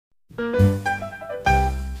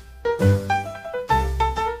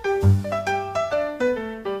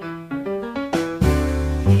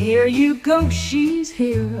Here you go, she's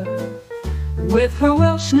here, with her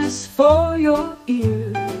Welshness for your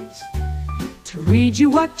ears, to read you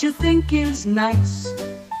what you think is nice,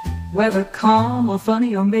 whether calm or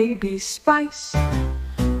funny or maybe spice.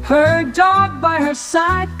 Her dog by her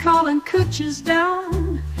side calling cooches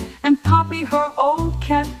down, and Poppy, her old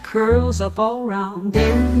cat, curls up all round.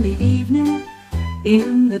 In the evening,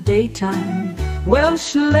 in the daytime,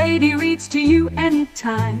 Welsh Lady reads to you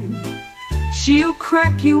anytime. She'll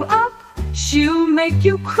crack you up, she'll make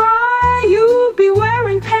you cry, you'll be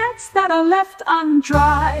wearing pants that are left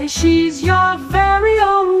undry. She's your very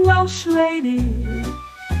own Welsh Lady,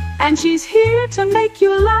 and she's here to make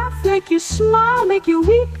you laugh, make you smile, make you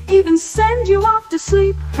weep, even send you off to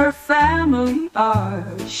sleep. Her family are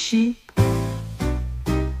sheep.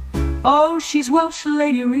 Oh, she's Welsh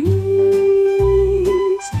Lady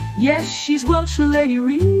Reads. Yes, she's Welsh Lady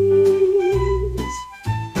Reads.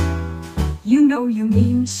 You know you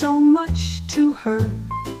mean so much to her.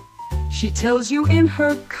 She tells you in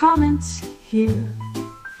her comments here.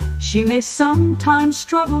 She may sometimes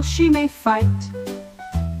struggle, she may fight,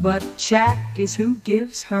 but chat is who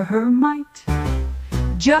gives her her might.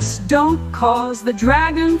 Just don't cause the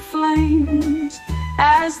dragon flames,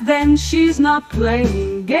 as then she's not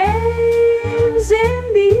playing games.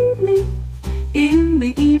 In the evening, in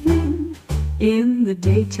the evening, in the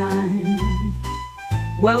daytime,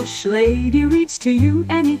 Welsh Lady reads to you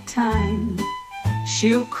anytime.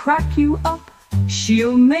 She'll crack you up,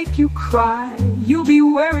 she'll make you cry, you'll be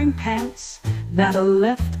wearing pants that are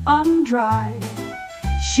left undry.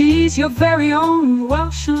 She's your very own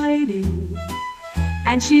Welsh Lady,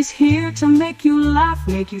 and she's here to make you laugh,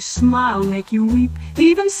 make you smile, make you weep,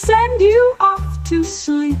 even send you off to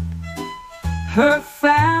sleep. Her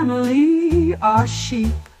family are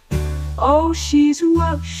sheep. Oh, she's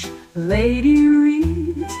Welsh Lady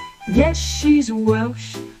Reads. Yes, she's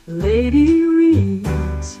Welsh Lady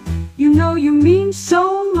Reads. You know you mean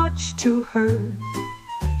so much to her.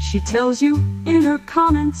 She tells you in her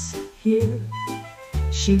comments here.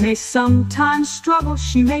 She may sometimes struggle,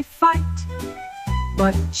 she may fight,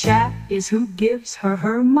 but chat is who gives her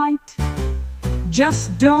her might.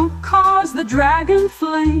 Just don't cause the dragon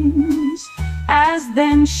flames, as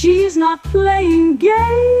then she's not playing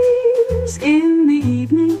games. In the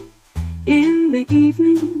evening, in the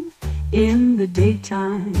evening, in the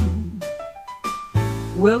daytime,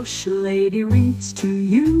 Welsh Lady reads to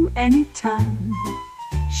you anytime.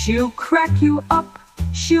 She'll crack you up,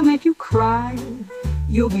 she'll make you cry,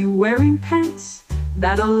 you'll be wearing pants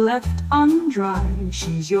that are left undry.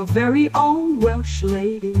 She's your very own Welsh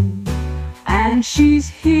Lady, and she's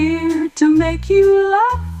here to make you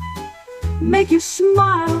laugh, make you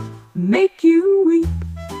smile, make you weep,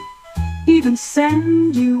 even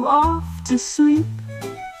send you off to sleep.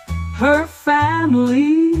 Her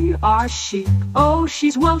family are sheep. Oh,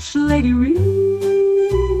 she's Welsh Lady Reads.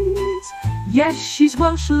 Yes, she's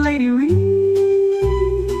Welsh Lady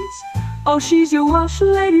Reads. Oh, she's your Welsh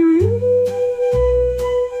Lady Reads.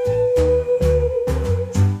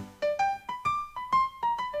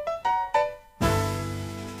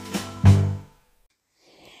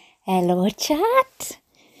 Hello, chat.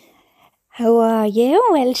 How are you,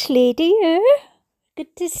 Welsh Lady?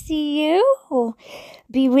 Good to see you, or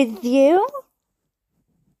be with you.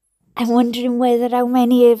 I'm wondering how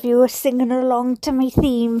many of you are singing along to my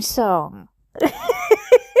theme song.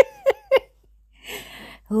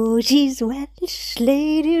 Oh, she's Welsh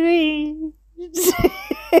Lady Reads.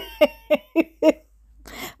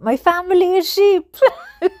 My family is sheep.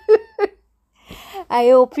 I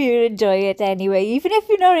hope you enjoy it anyway, even if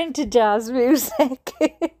you're not into jazz music.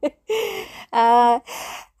 I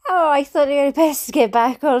thought I'd best get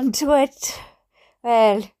back onto it.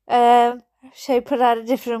 Well, should I put that a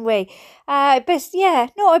different way? I best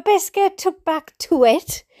get back to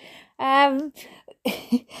it. I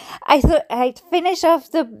thought I'd finish off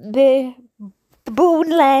the Boone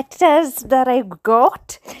letters that I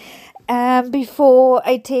got before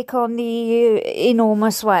I take on the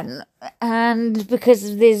enormous one, and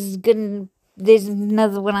because there's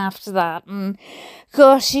another one after that, and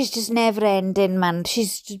gosh, she's just never ending, man.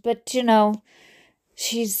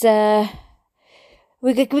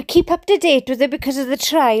 We keep up to date with it because of the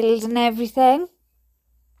trials and everything.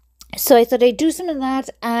 So I thought I'd do some of that,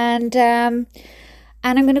 and I'm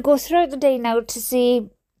going to go throughout the day now to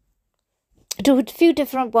do a few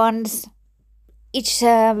different ones each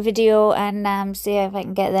video, and see if I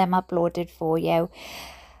can get them uploaded for you.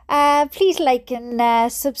 Please like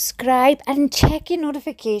and subscribe and check your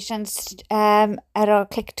notifications at our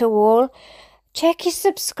click to all. Check your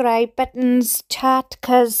subscribe buttons, chat,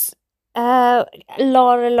 because a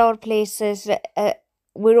lot of places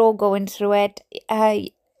we're all going through it.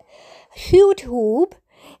 YouTube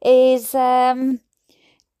is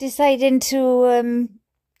deciding to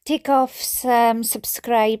take off some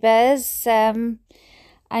subscribers, and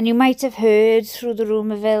you might have heard through the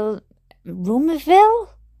Rumourville?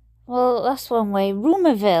 Well, that's one way.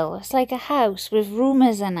 Rumourville. It's like a house with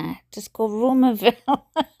rumours in it. It's called Rumourville.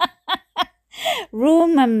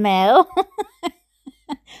 Rumour mill. I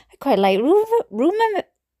quite like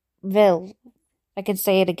Rumourville. I can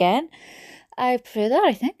say it again. I prefer that,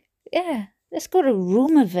 I think. Yeah. Let's go to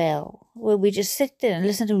Rumourville, where we just sit there and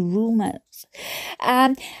listen to rumours.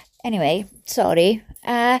 Anyway, sorry.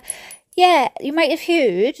 Yeah, you might have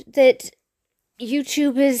heard that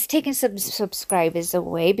YouTube is taking some subscribers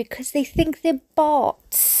away because they think they're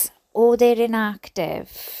bots, or they're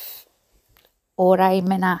inactive, or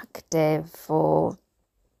I'm inactive, or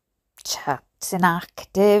chat's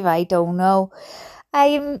inactive. I don't know.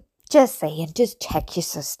 I'm just saying, just check you're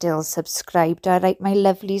still subscribed. All right, my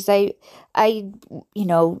lovelies. I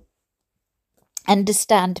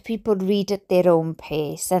understand people read at their own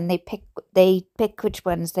pace, and they pick which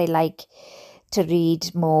ones they like to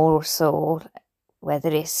read more. So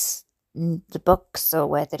whether it's the books, or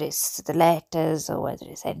whether it's the letters, or whether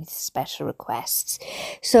it's any special requests.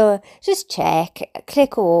 So just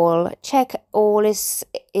click all, check all is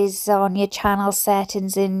on your channel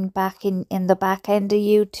settings in the back end of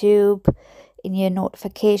YouTube, in your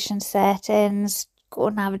notification settings. Go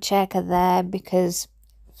and have a check of them, because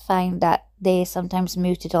find that they're sometimes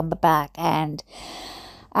muted on the back end.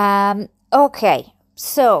 Okay,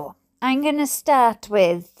 so I'm gonna start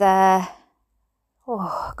with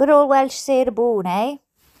good old Welsh Sarah Boone, eh?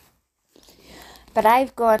 But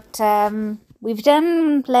I've got, we've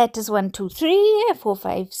done letters 1, 2, 3, 4,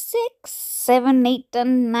 5, 6, 7, 8,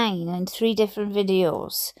 and 9 in 3 different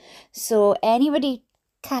videos. So anybody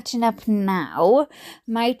catching up now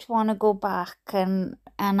might want to go back and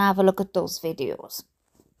have a look at those videos.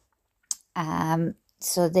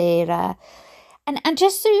 So they're... And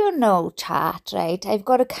just so you know, chat, right, I've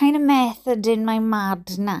got a kind of method in my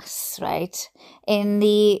madness, right, in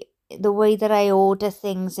the way that I order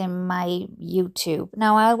things in my YouTube.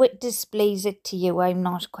 Now, how it displays it to you, I'm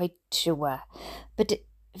not quite sure. But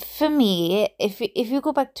for me, if you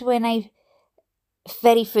go back to when I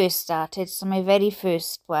very first started, so my very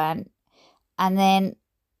first one, and then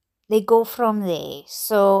they go from there.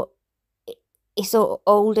 So it's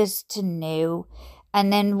oldest to new.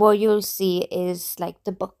 And then what you'll see is, like,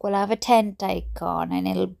 the book will have a tent icon, and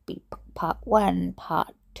it'll be part 1,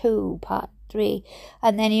 part 2, part 3.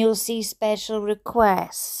 And then you'll see special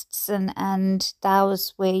requests, and that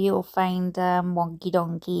was where you'll find Wonky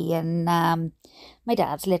Donkey and My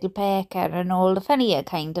Dad's Little Pecker and all the funnier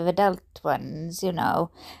kind of adult ones, you know.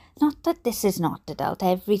 Not that this is not adult,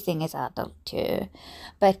 everything is adult here.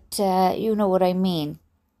 But you know what I mean.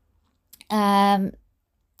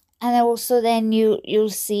 And also then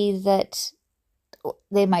you'll see that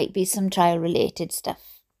there might be some child-related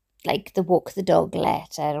stuff, like the Walk the Dog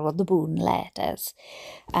letter or the Boone letters.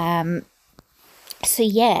 So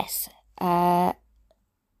yes,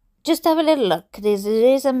 just have a little look. There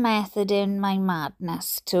is a method in my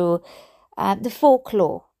madness to the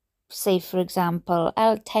folklore. Say, for example,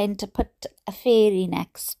 I'll tend to put a fairy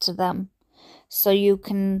next to them, so you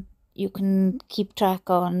can keep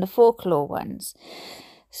track on the folklore ones.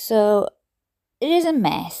 So it is a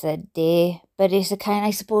method there, but it's a kind,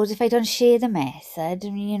 I suppose, if I don't share the method,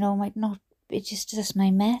 might not, it's just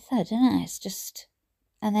my method, isn't it? It's just,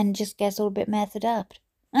 and then just gets all a bit methed up.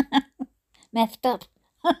 Methed up.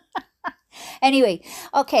 Anyway,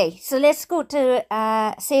 okay, so let's go to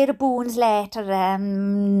Sarah Boone's letter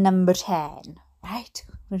number 10, right?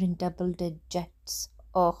 We're in double digits.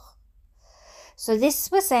 Oh. So this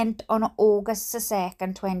was sent on August the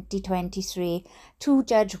 2nd, 2023 to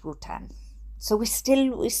Judge Wooten. So we're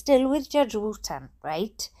still with Judge Wooten,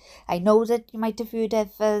 right? I know that you might have heard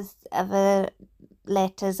of other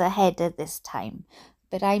letters ahead of this time,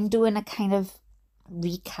 but I'm doing a kind of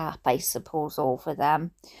recap, I suppose, over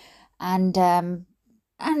them. And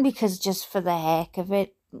because just for the heck of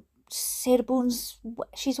it, Sarah Boone's,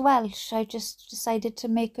 she's Welsh. I just decided to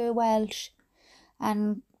make her Welsh.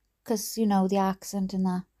 And because, the accent and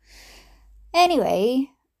that.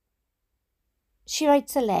 Anyway, she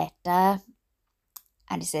writes a letter,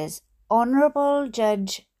 and it says, Honourable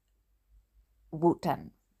Judge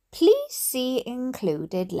Wooten, please see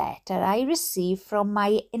included letter I received from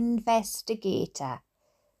my investigator.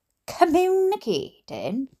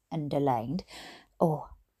 communicating, underlined. Oh,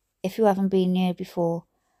 if you haven't been here before,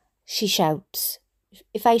 she shouts.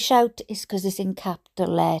 If I shout, it's because it's in capital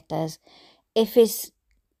letters. If it's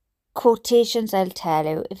quotations, I'll tell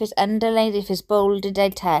you. If it's underlined, if it's bolded,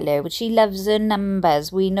 I'll tell you. But she loves her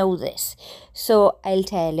numbers, we know this. So I'll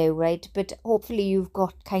tell you, right? But hopefully you've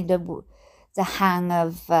got kind of the hang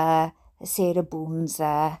of Sarah Boone's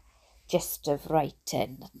gist of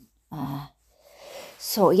writing.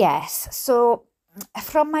 So yes, so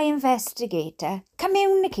from my investigator,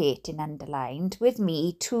 communicating, underlined, with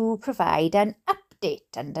me to provide an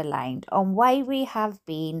update, underlined, on why we have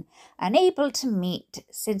been unable to meet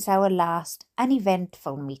since our last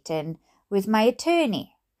uneventful meeting with my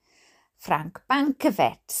attorney, Frank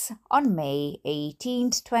Bankovitz, on May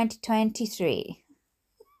 18th, 2023.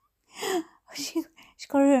 She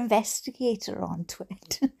got her investigator onto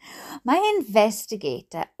it. My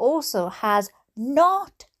investigator also has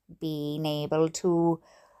not been able to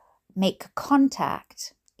make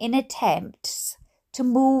contact in attempts to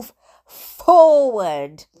move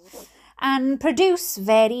forward and produce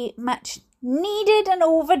very much needed and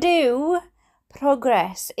overdue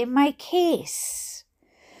progress in my case.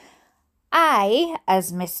 I,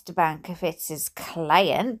 as Mr. Bankovitz's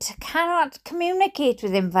client, cannot communicate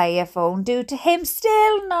with him via phone due to him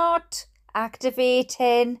still not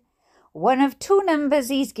activating one of two numbers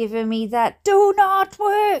he's given me that do not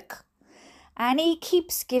work. And he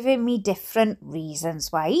keeps giving me different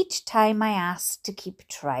reasons why each time I ask to keep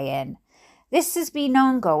trying. This has been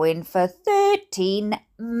ongoing for 13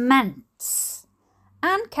 months.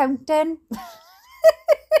 And counting.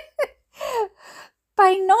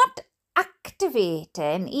 By not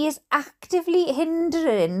activating, he is actively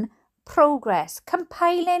hindering progress,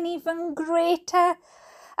 compiling even greater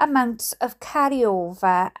amounts of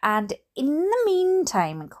carryover, and in the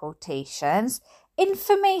meantime, in quotations,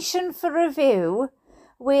 information for review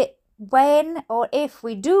when or if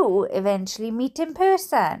we do eventually meet in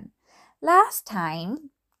person. Last time,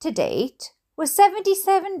 to date, was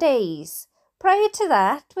 77 days. Prior to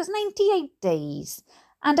that was 98 days,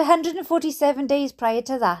 and 147 days prior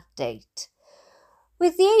to that date.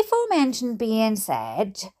 With the aforementioned being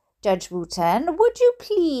said, Judge Wooten, would you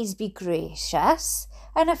please be gracious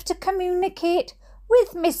enough to communicate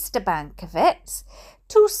with Mr. Bankovitz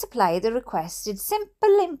to supply the requested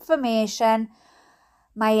simple information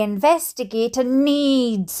my investigator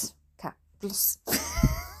needs, capitals,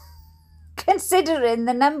 considering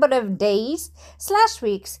the number of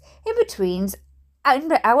days/weeks in between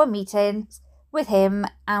our meetings with him,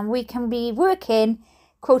 and we can be working,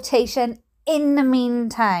 quotation, in the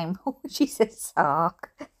meantime. Oh, she's a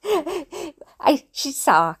sark. She's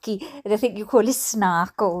sarky, and I think you call it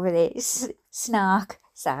snark over there. Snark,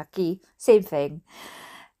 sarky, same thing.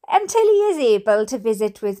 Until he is able to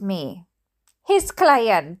visit with me, his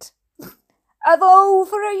client, although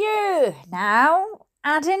for a year now,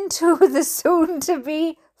 adding to the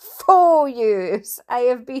soon-to-be 4 years I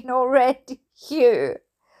have been already here.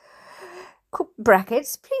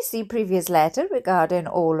 Brackets, please see previous letter regarding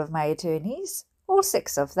all of my attorneys, all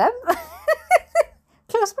 6 of them.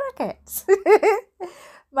 Close brackets.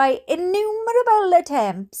 My innumerable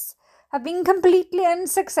attempts have been completely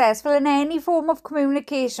unsuccessful in any form of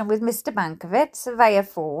communication with Mr. Bankovitz via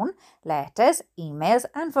phone, letters, emails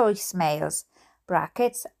and voicemails.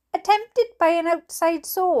 Brackets, attempted by an outside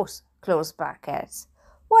source. Close brackets.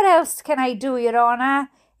 What else can I do, Your Honour?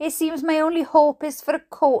 It seems my only hope is for a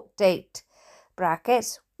court date.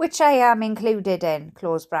 Brackets, which I am included in,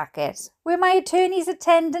 close brackets, where my attorney's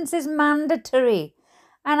attendance is mandatory,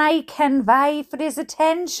 and I can vie for his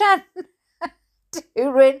attention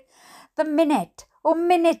during the minute or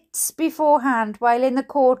minutes beforehand while in the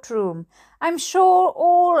courtroom. I'm sure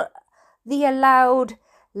all the allowed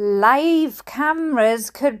live cameras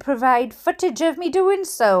could provide footage of me doing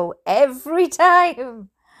so every time.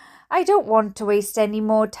 I don't want to waste any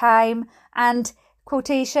more time and,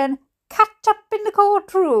 quotation, catch up in the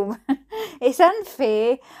courtroom. It's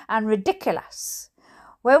unfair and ridiculous.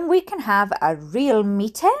 When we can have a real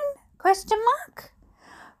meeting? Question mark.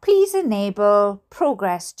 Please enable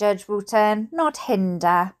progress, Judge Wooten, not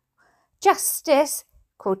hinder. Justice,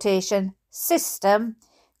 quotation, system,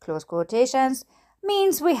 close quotations,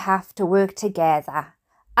 means we have to work together.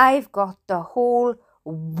 I've got the whole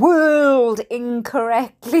world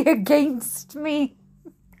incorrectly against me.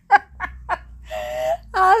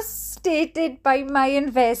 As stated by my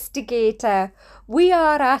investigator, we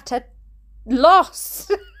are at a loss.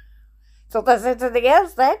 So there's something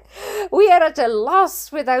else then. We are at a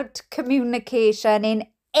loss without communication in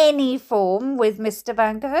any form with Mr.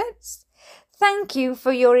 Bankovitz. Thank you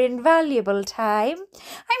for your invaluable time.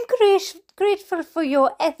 I'm grateful for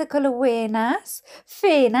your ethical awareness,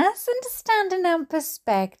 fairness, understanding and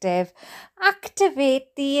perspective.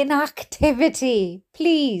 Activate the inactivity,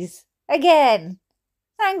 please. Again,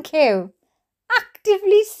 thank you.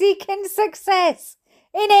 Actively seeking success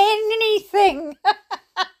in anything.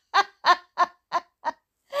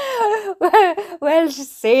 Welsh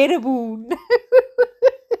Sarah Boone.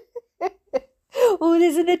 Oh,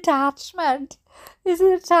 there's an attachment.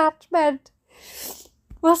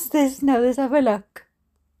 What's this now? Let's have a look.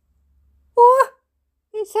 Oh,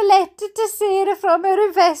 it's a letter to Sarah from her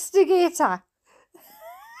investigator.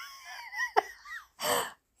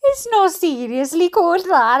 It's not seriously called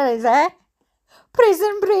that, is it?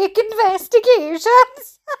 Prison break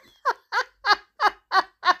investigations.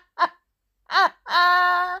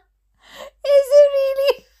 Is it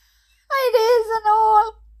really? It is and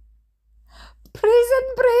all. Prison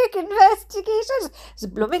break investigations. It's a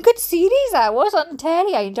blooming good series that was on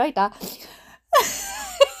telly. I enjoyed that.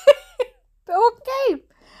 Okay.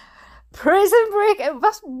 Prison break.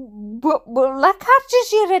 Well, that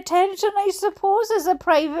catches your attention, I suppose, as a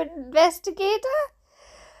private investigator.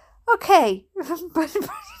 Okay.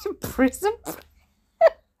 But prison.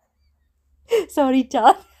 Sorry,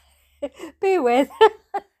 John. Bear with.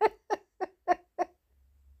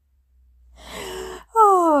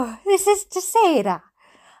 Oh, this is to Sarah.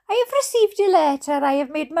 I have received your letter. I have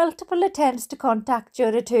made multiple attempts to contact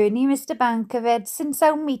your attorney, Mr. Bankoved, since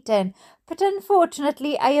our meeting, but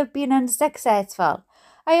unfortunately I have been unsuccessful.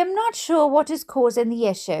 I am not sure what is causing the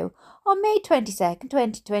issue. On May 22nd,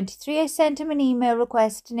 2023, I sent him an email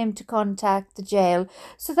requesting him to contact the jail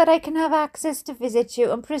so that I can have access to visit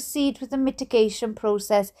you and proceed with the mitigation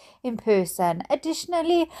process in person.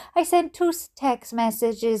 Additionally, I sent 2 text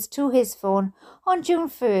messages to his phone on June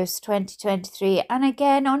 1st, 2023 and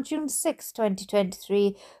again on June 6th,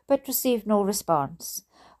 2023, but received no response.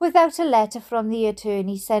 Without a letter from the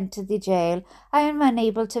attorney sent to the jail, I am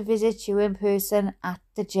unable to visit you in person at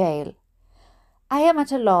the jail. I am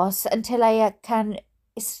at a loss until I can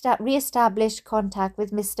re-establish contact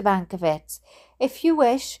with Mr. Bankovitz. If you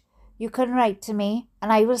wish, you can write to me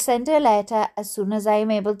and I will send a letter as soon as I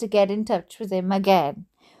am able to get in touch with him again.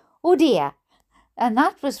 Oh dear. And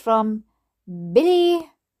that was from Billy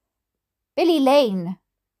Lane.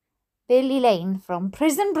 Billy Lane from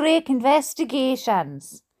Prison Break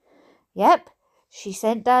Investigations. Yep, she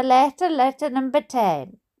sent that letter number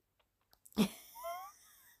 10.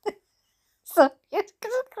 So it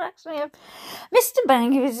cracks me up. Mr.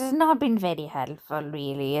 Bankovitz has not been very helpful,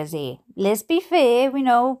 really, has he? Let's be fair, we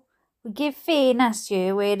give fairness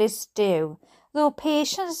here where it's due. Though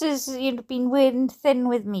patience has been wearing thin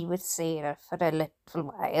with me with Sarah for a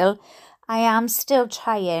little while, I am still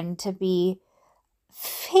trying to be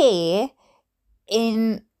fair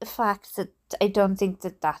in the fact that I don't think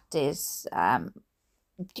that is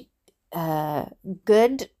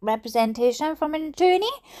good representation from an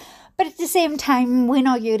attorney. But at the same time, we're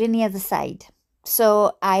not hearing the other side.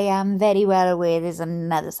 So I am very well aware there's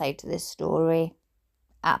another side to this story.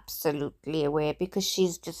 Absolutely aware, because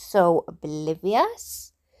she's just so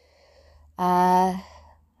oblivious. Given,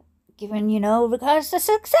 regards to the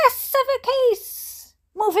success of a case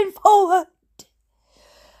moving forward.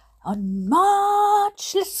 On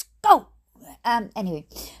March, let's go. Anyway,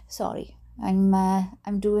 sorry.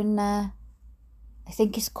 I'm doing, I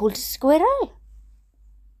think it's called squirrel.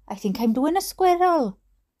 I think I'm doing a squirrel.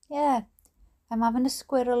 Yeah, I'm having a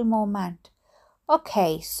squirrel moment.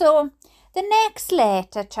 Okay, so the next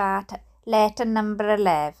letter chat, letter number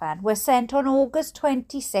 11, was sent on August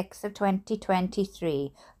 26th of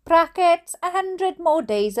 2023. Brackets, 100 more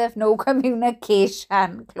days of no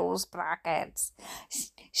communication, close brackets.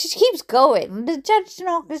 She keeps going. The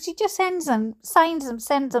judge, she just sends them, signs them,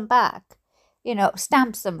 sends them back.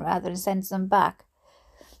 Stamps them rather and sends them back.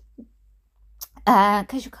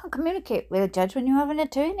 Because you can't communicate with a judge when you have an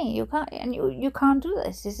attorney. You can't, and you can't do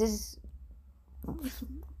this. This is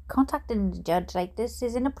contacting the judge like this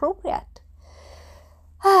is inappropriate.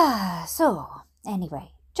 So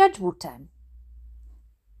anyway, Judge Wooten.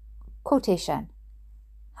 Quotation.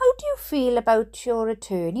 How do you feel about your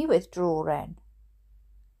attorney withdrawing?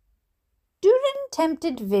 During an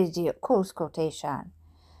attempted video, close quotation.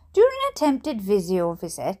 During an attempted video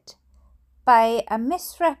visit by a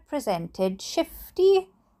misrepresented, shifty,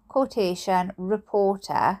 quotation,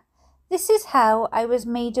 reporter, this is how I was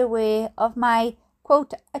made aware of my,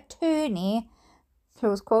 quote, attorney,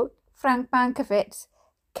 close quote, Frank Bankovitz,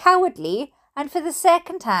 cowardly and for the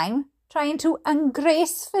second time trying to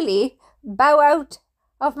ungracefully bow out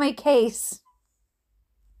of my case.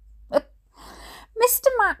 Mr.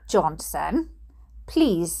 Matt Johnson,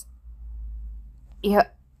 please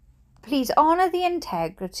honour the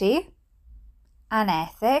integrity and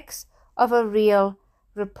ethics of a real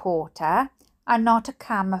reporter and not a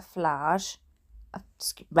camouflage.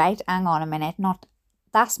 Right, hang on a minute,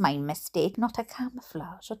 that's my mistake, not a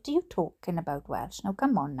camouflage. What are you talking about, Welsh? Now,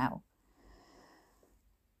 come on now.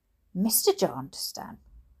 Mr.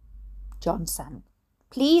 Johnson,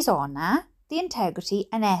 please honour the integrity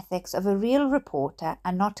and ethics of a real reporter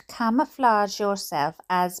and not camouflage yourself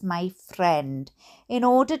as my friend in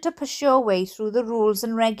order to push your way through the rules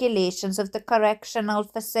and regulations of the correctional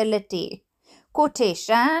facility.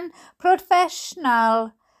 Quotation,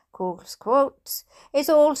 professional, close quotes, is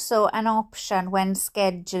also an option when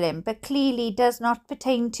scheduling, but clearly does not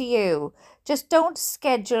pertain to you. Just don't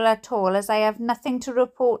schedule at all, as I have nothing to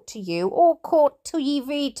report to you or court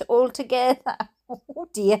TV altogether. Oh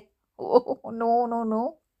dear. Oh,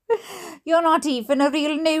 no. You're not even a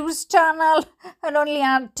real news channel, and only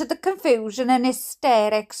add to the confusion and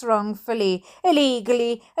hysterics wrongfully,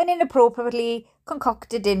 illegally and inappropriately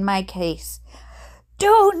concocted in my case.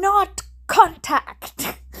 Do not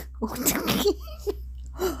contact.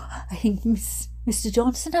 I think Mr.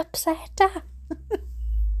 Johnson upset her.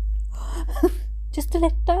 Just a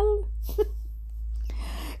little.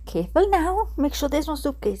 Careful now. Make sure there's no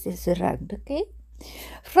suitcases around, okay?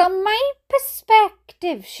 From my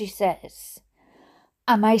perspective, she says,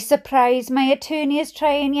 am I surprised my attorney is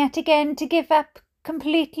trying yet again to give up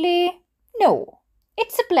completely? No,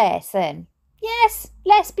 it's a blessing. Yes,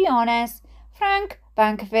 let's be honest. Frank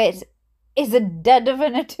Bankovic is a dud of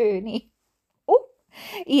an attorney. Oh,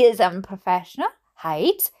 he is unprofessional,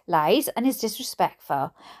 hides, lies, and is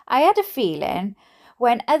disrespectful. I had a feeling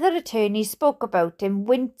when other attorneys spoke about him,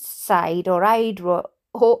 winced or eye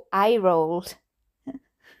rolled.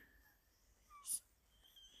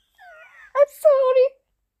 I'm sorry.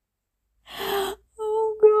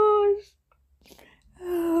 Oh gosh.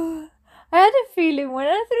 I had a feeling when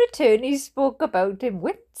other attorneys spoke about him,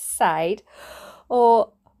 winced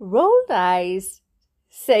or rolled eyes,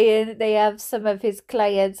 saying they have some of his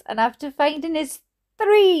clients, and after finding his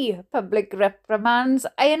 3 public reprimands,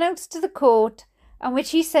 I announced to the court, on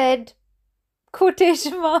which he said,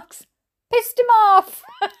 quotation marks, pissed him off.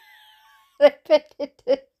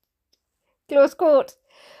 Close quote.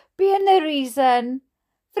 Being the reason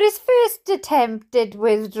for his first attempted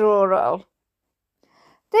withdrawal.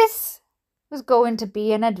 This was going to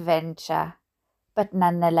be an adventure, but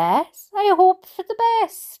nonetheless, I hoped for the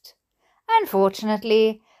best.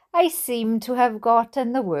 Unfortunately, I seem to have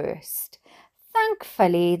gotten the worst.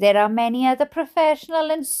 Thankfully, there are many other professional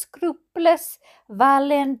and scrupulous,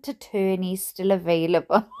 valiant attorneys still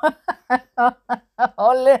available.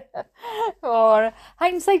 Or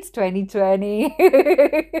hindsight's 2020.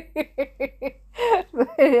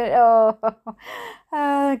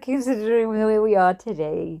 Considering the way we are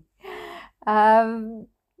today. And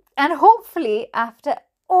hopefully, after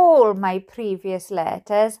all my previous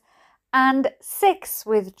letters and 6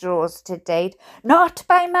 withdrawals to date, not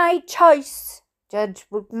by my choice, Judge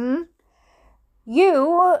Wooten,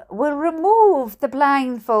 you will remove the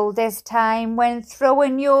blindfold this time when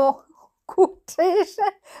throwing your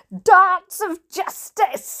quotation darts of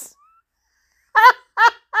justice.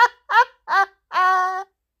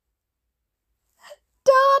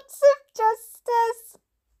 Darts of justice.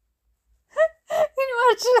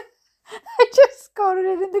 Imagine I just got it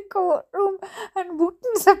in the courtroom and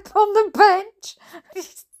Wooten's up on the bench.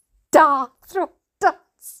 Throw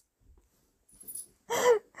darts.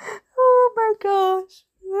 Oh my gosh.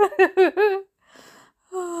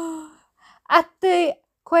 At the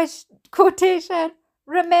quotation,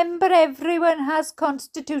 remember everyone has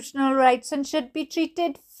constitutional rights and should be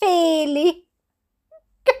treated fairly.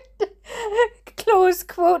 Close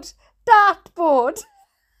quote, dartboard.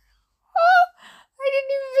 Oh, I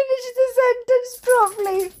didn't even finish the sentence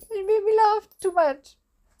properly. It made me laugh too much.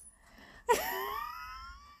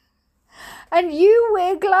 And you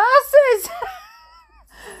wear glasses.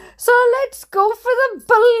 So let's go for the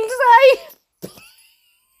bullseye.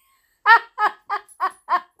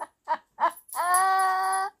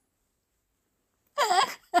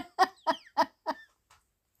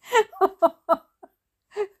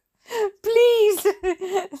 Please,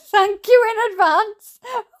 thank you in advance.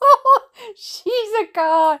 Oh, she's a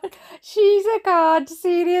card,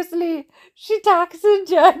 seriously. She tacks the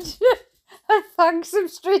judge and thanks him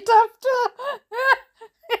straight after.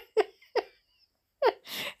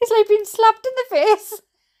 It's like being slapped in the face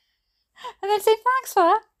and then say thanks for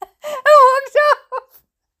that. I walked off.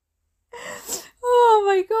 Oh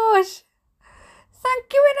my gosh.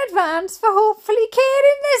 Thank you in advance for hopefully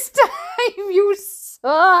caring this time. You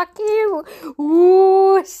suck, you.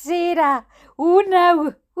 Ooh, Sarah. Oh,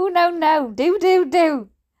 no. Oh, no. Do.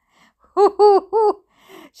 Ooh.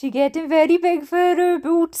 She getting very big for her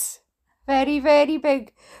boots. Very, very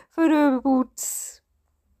big for her boots.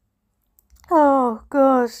 Oh,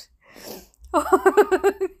 gosh.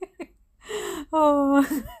 Oh.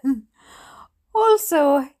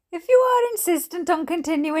 Also, if you are insistent on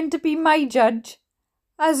continuing to be my judge,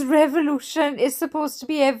 as revolution is supposed to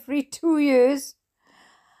be every 2 years,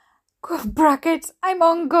 brackets, I'm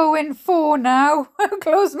on going 4 now,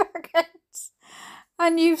 close brackets,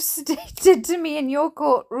 and you've stated to me in your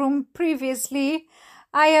courtroom previously,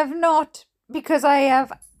 I have not, because I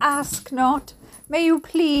have asked not, may you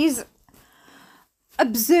please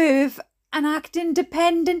observe and act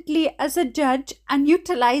independently as a judge and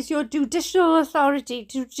utilise your judicial authority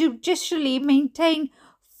to judicially maintain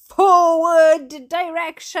forward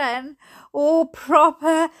direction or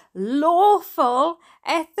proper, lawful,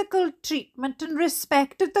 ethical treatment and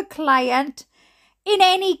respect of the client. In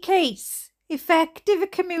any case,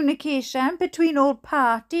 effective communication between all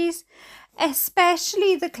parties,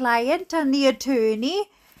 especially the client and the attorney,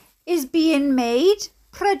 is being made.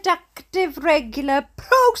 Productive regular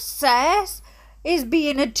process is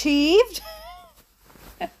being achieved.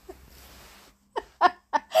 That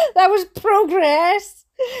was progress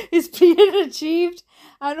is being achieved,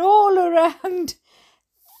 and all around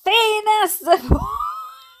fairness.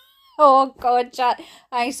 Oh God, chat.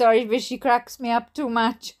 I'm sorry, but she cracks me up too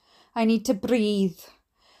much. I need to breathe.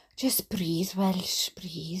 Just breathe, Welsh,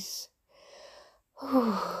 breathe.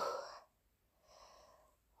 Ooh.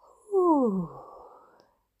 Ooh.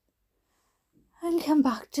 I'll come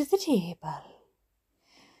back to the table.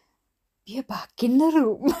 You're back in the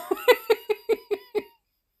room.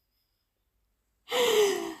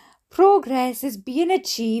 Progress is being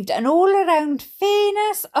achieved and all around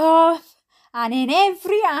fairness of and in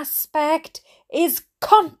every aspect is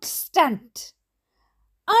constant.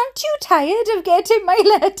 Aren't you tired of getting my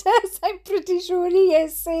letters? I'm pretty sure he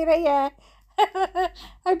is, Sarah, yeah.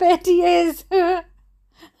 I bet he is.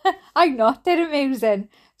 I'm not, they're amusing.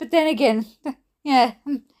 But then again, yeah,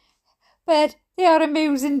 but they are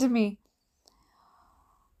amusing to me.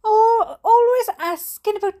 Oh, always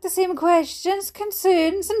asking about the same questions,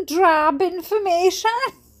 concerns, and drab information.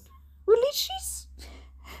 Well, at least she's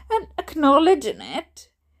acknowledging it.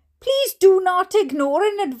 Please do not ignore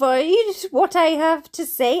and avoid what I have to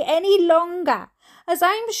say any longer, as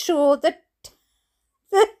I'm sure that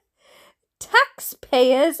the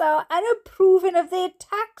taxpayers are unapproving of their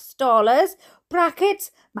tax dollars, brackets,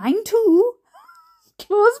 mine too,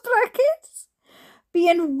 close brackets,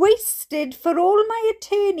 being wasted for all my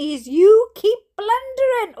attorneys. You keep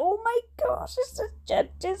blundering. Oh my gosh, it's the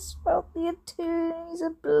judge's fault the attorneys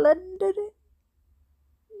are blundering.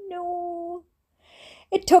 No.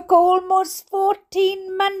 It took almost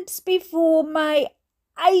 14 months before my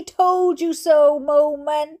I told you so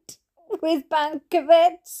moment with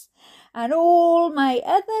Bankovitz and all my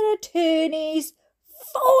other attorneys.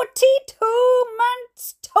 42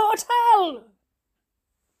 months total.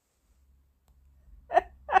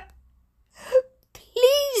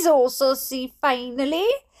 Please also see finally,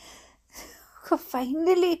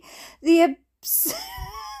 the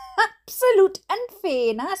absolute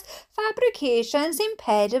unfairness, fabrications,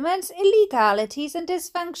 impediments, illegalities and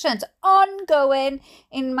dysfunctions ongoing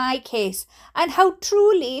in my case, and how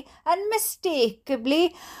truly,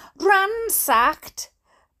 unmistakably ransacked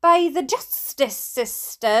by the justice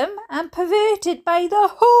system and perverted by the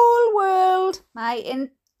whole world my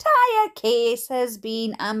entire case has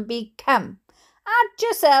been and become. Add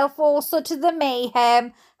yourself also to the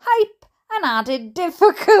mayhem, hype and added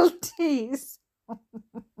difficulties.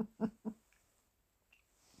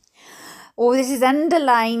 Oh, this is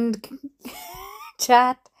underlined,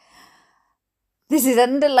 chat. This is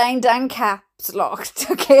underlined and caps locked,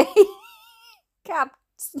 okay?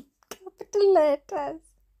 Capital letters.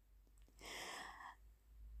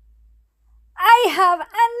 I have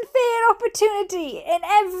unfair opportunity in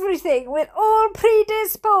everything with all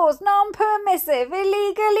predisposed, non-permissive,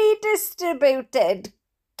 illegally distributed,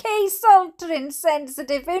 case-altering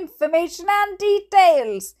sensitive information and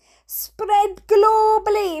details spread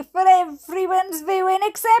globally for everyone's viewing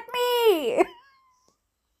except me.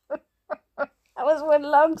 That was one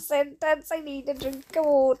long sentence. I need a drink of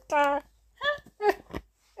water.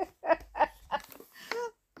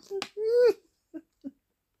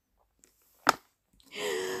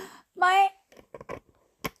 My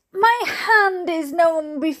hand is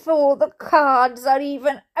known before the cards are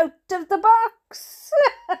even out of the box.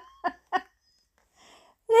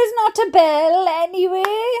 There's not a bell, anyway,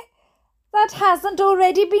 that hasn't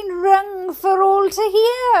already been rung for all to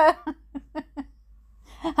hear.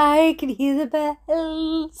 I can hear the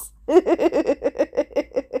bells.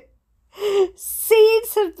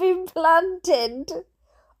 Seeds have been planted,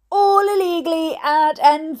 all illegally and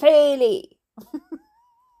unfairly.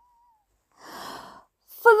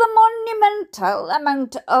 For the monumental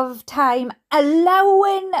amount of time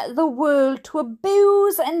allowing the world to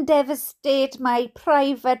abuse and devastate my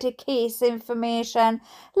private case information,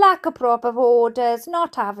 lack of proper orders,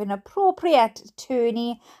 not having appropriate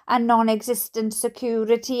attorney and non-existent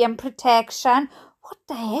security and protection, what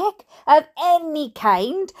the heck, of any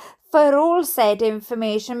kind, for all said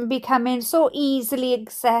information becoming so easily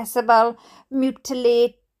accessible,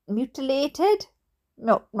 mutated,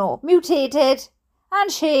 and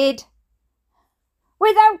shared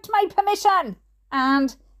without my permission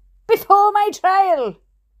and before my trial.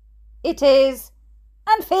 It is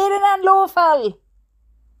unfair and unlawful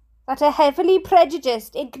that a heavily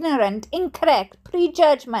prejudiced, ignorant, incorrect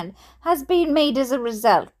prejudgment has been made as a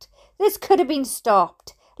result. This could have been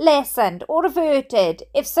stopped, lessened or averted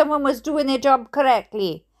if someone was doing their job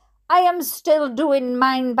correctly. I am still doing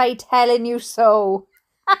mine by telling you so.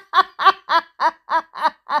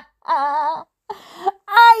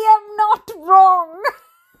 I am not wrong.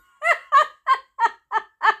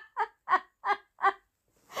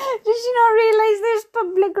 Did she not realise this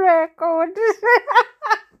public record?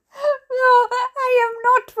 No, I am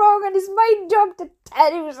not wrong, and it's my job to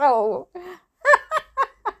tell you so.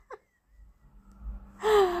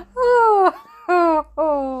 Oh.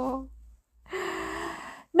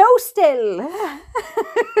 No, still.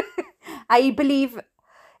 I believe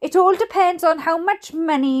it all depends on how much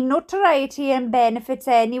money, notoriety and benefits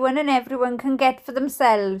anyone and everyone can get for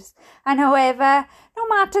themselves. And however, no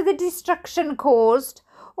matter the destruction caused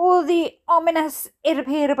or the ominous,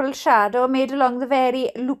 irreparable shadow made along the very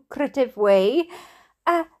lucrative way,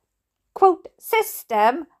 a, quote,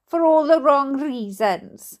 system for all the wrong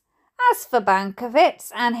reasons. As for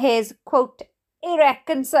Bankovitz and his, quote,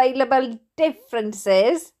 irreconcilable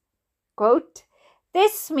differences, quote,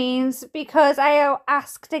 this means because I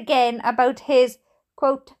asked again about his,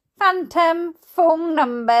 quote, phantom phone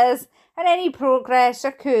numbers and any progress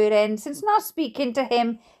occurring since not speaking to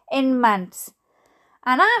him in months.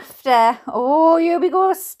 And after, here we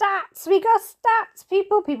go, stats. We got stats,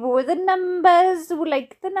 people with the numbers, who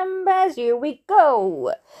like the numbers. Here we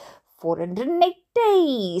go. 408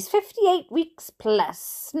 days, 58 weeks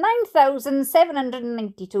plus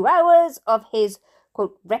 9,792 hours of his,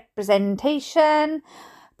 quote, representation,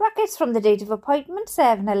 brackets from the date of appointment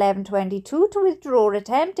 7/11/22 to withdrawal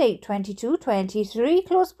attempt 8/22/23,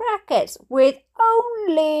 close brackets, with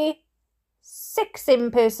only 6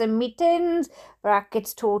 in-person meetings,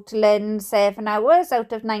 brackets totaling 7 hours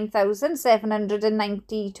out of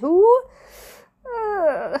 9,792.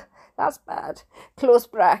 That's bad. Close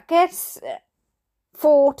brackets.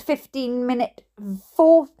 4 15-minute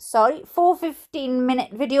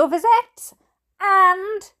video visits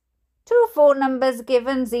and 2 phone numbers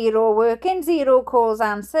given, 0 working, 0 calls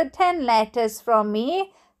answered, 10 letters from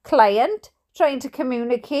me, client, trying to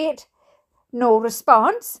communicate, no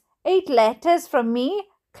response, 8 letters from me,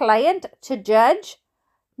 client, to judge,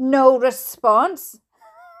 no response,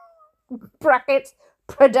 brackets,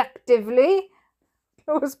 productively,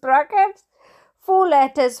 close brackets, 4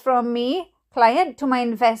 letters from me, client, to my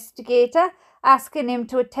investigator, asking him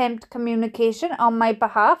to attempt communication on my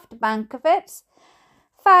behalf to Bankovitz.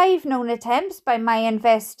 5 known attempts by my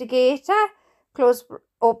investigator, close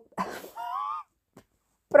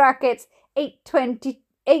brackets,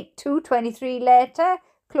 8/2/23 letter,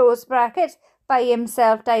 close brackets, by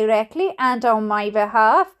himself directly and on my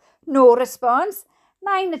behalf, no response.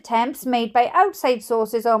 9 attempts made by outside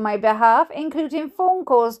sources on my behalf, including phone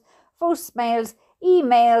calls, voicemails,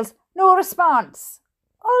 emails, no response.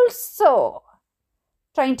 Also,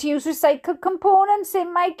 trying to use recycled components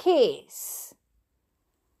in my case.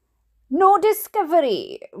 No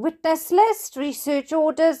discovery, witness list, research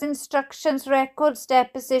orders, instructions, records,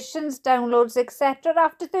 depositions, downloads, etc.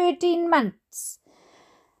 after 13 months.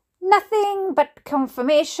 Nothing but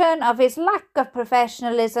confirmation of his lack of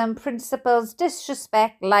professionalism, principles,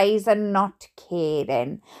 disrespect, lies and not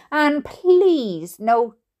caring. And please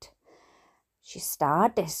note, she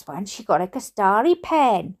starred this one. She got like a starry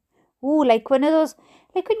pen. Ooh, like one of those,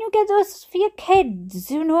 like when you get those for your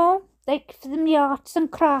kids, you know, like for them arts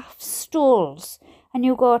and crafts stalls. And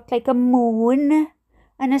you got like a moon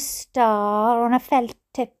and a star on a felt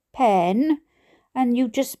tip pen. And you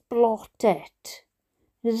just blot it.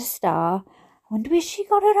 There's a star. I wonder where she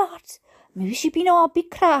got her art. Maybe she'd been a hobby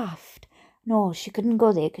craft. No, she couldn't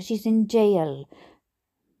go there because she's in jail.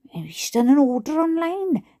 Maybe she's done an order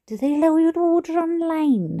online. Do they allow you to order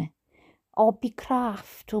online? Hobby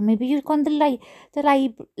craft, or maybe you've gone to the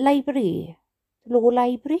library, the law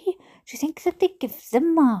library. Do you think that they give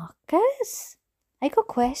them markers? I got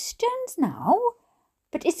questions now.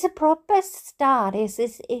 But it's a proper star. It's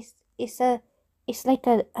like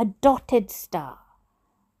a dotted star,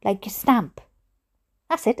 like a stamp.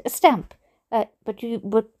 That's it, a stamp. But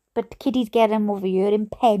kiddies get them over here in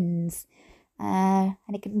pens, and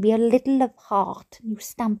it can be a little of heart. And you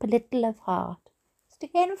stamp a little of heart.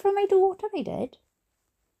 Stick in for my daughter, I did.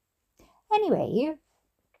 Anyway,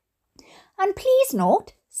 and please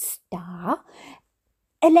note, star.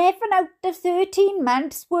 11 out of 13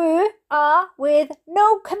 months are with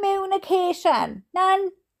no communication,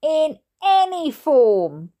 none in any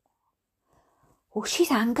form. Oh,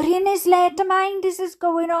 she's angry in his letter, mind, this is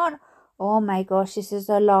going on. Oh my gosh, this is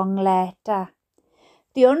a long letter.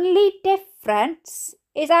 The only difference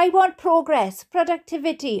is I want progress,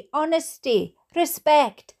 productivity, honesty,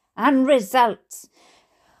 respect, and results.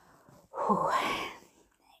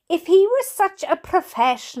 If he was such a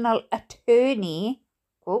professional attorney,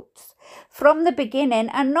 quotes, from the beginning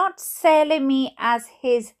and not selling me as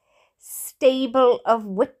his stable of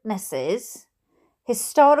witnesses,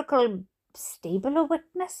 historical stable of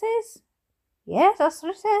witnesses? Yes, that's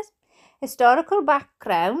what it says. Historical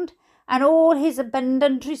background and all his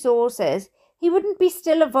abundant resources, he wouldn't be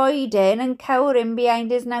still avoiding and cowering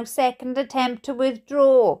behind his now second attempt to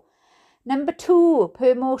withdraw. Number 2,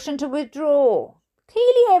 per motion to withdraw.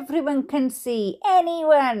 Clearly everyone can see,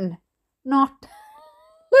 anyone, not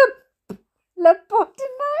lobotomized.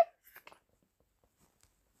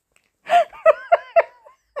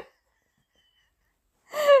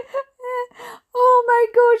 Oh my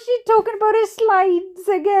gosh, she's talking about his slides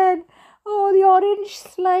again. Oh, the orange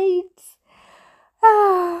slides.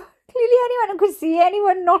 Clearly anyone who could see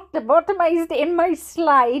anyone not lobotomized in my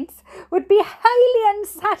slides would be highly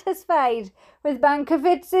unsatisfied with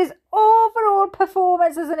Bankowicz's overall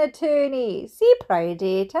performance as an attorney. See prior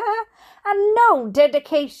data, and no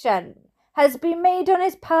dedication has been made on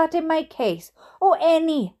his part in my case, or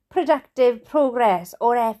any productive progress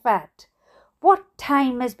or effort. What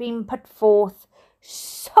time has been put forth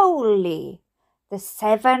solely the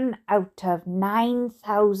 7 out of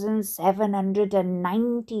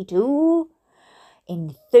 9,792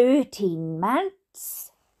 in 13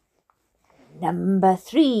 months. Number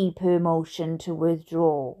 3, per motion to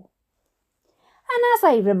withdraw. And as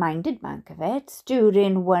I reminded Bankowitz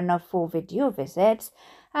during one of 4 video visits,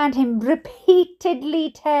 and him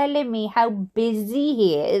repeatedly telling me how busy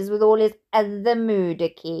he is with all his other murder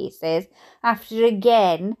cases, after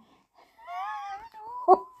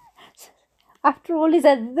all his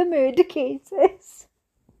other murder cases.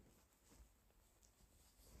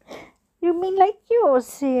 You mean like yours,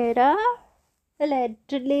 Sarah?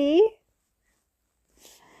 Allegedly.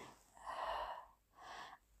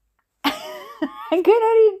 I'm gonna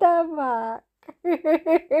read that back.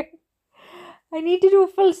 I need to do a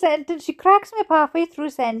full sentence. She cracks me up halfway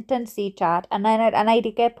through sentence, see chat, and I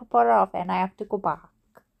get put her off and I have to go back.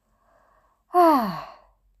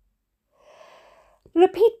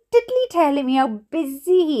 Repeatedly telling me how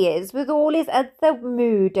busy he is with all his other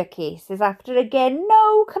murder cases. After again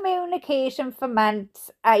no communication for months,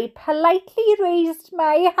 I politely raised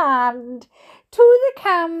my hand to the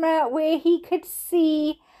camera where he could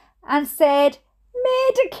see and said,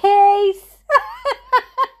 "Murder case."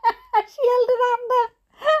 She held her hand up.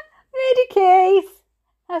 "Murder case.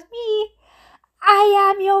 That's me. I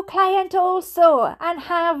am your client also, and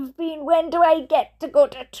have been. When do I get to go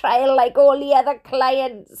to trial like all the other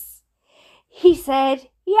clients?" He said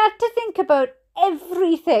he had to think about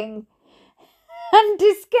everything and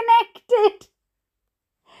disconnected.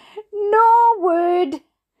 No word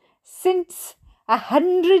since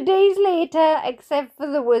 100 days later, except for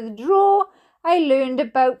the withdrawal I learned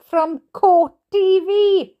about from Court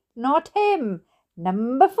TV, not him.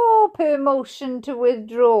 Number 4, per motion to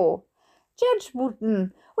withdraw. Judge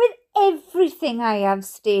Wooten, with everything I have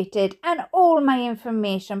stated and all my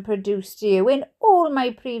information produced to you in all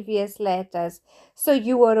my previous letters, so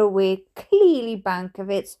you are aware, clearly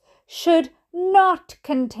Bankowitz should not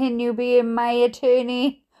continue being my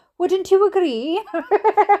attorney. Wouldn't you agree?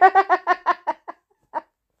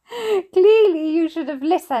 Clearly you should have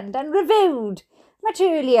listened and reviewed much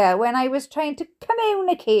earlier when I was trying to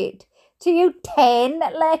communicate to you 10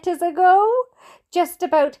 letters ago just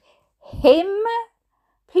about him.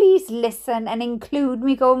 Please listen and include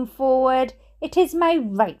me going forward. It is my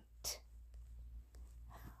right.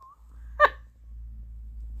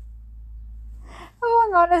 Oh, I'm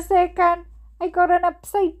Hang on a second. I got an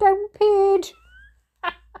upside down page.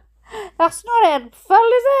 That's not helpful,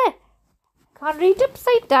 is it? Can't read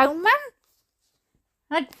upside down, man.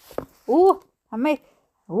 Oh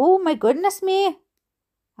my goodness me.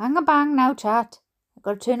 Hang a bang now, chat. I've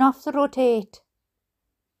got to turn off the rotate.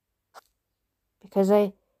 Because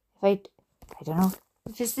I don't know.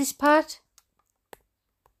 If it's this part.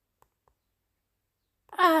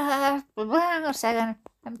 Hang on a second.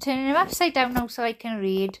 I'm turning him upside down now so I can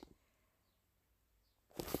read.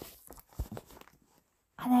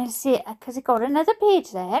 And then see, because I got another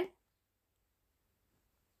page then.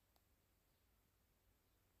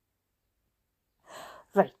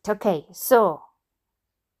 Right, okay, so.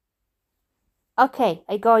 Okay,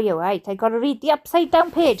 I got you, right. I got to read the upside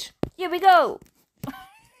down page. Here we go.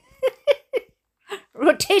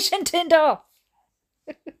 Rotation turned off.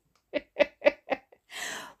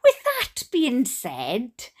 With that being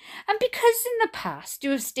said, and because in the past you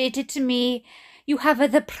have stated to me you have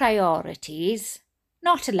other priorities,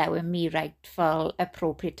 not allowing me rightful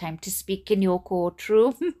appropriate time to speak in your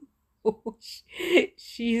courtroom.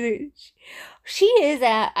 she is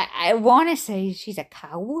I want to say she's a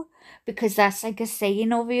cow, because that's like a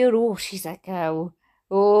saying over here. Oh, she's a cow.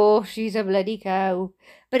 Oh, she's a bloody cow.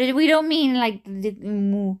 But we don't mean like the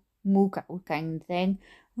moo cow kind of thing.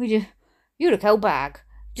 You're a cow bag.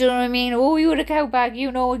 Do you know what I mean? Oh, you're a cow bag. You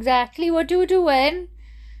know exactly what you're doing.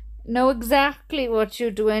 Know exactly what you're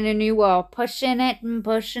doing, and you are pushing it and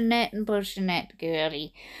pushing it and pushing it,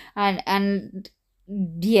 girlie. And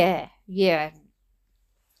yeah.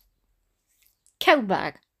 Cow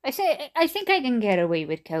bag. I think I can get away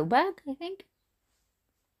with cow bag, I think.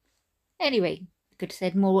 Anyway, I could have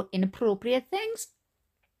said more inappropriate things.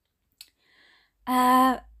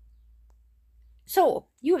 So,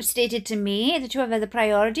 you have stated to me that you have other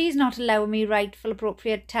priorities, not allowing me rightful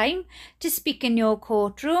appropriate time to speak in your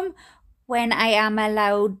courtroom when I am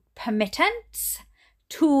allowed permittance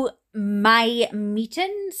to my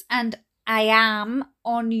meetings, and I am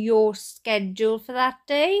on your schedule for that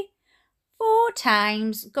day. 4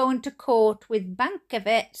 times going to court with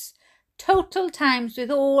Bankovitz, total times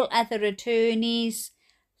with all other attorneys,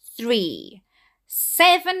 3.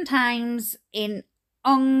 7 times in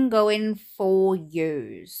ongoing 4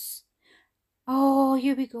 years. Oh,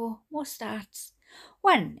 here we go. More stats.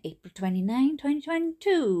 1. April 29,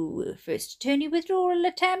 2022. First attorney withdrawal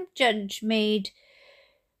attempt. Judge made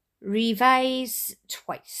revise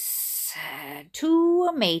twice.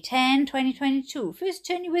 2. May 10, 2022. First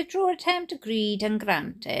attorney withdrawal attempt agreed and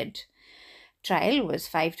granted. Trial was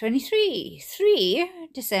 5/23. 3.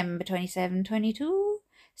 December 27, 22.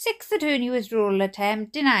 6th attorney withdrawal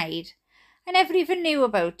attempt denied. I never even knew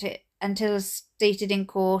about it until stated in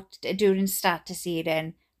court during status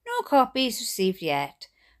hearing. No copies received yet.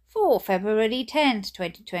 4. February 10th,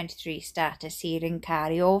 2023, status hearing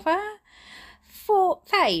carryover.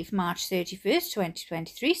 5. March 31st,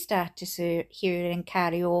 2023, status hearing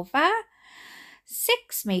carryover.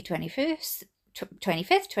 6. May 25th,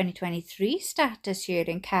 2023, status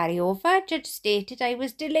hearing carryover. Judge stated I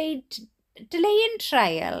was delaying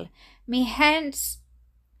trial.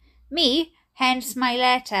 Hence my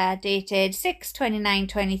letter dated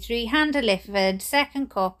 6/29/23, hand delivered, second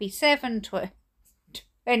copy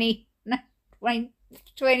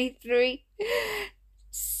 7/20/23,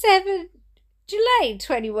 7 July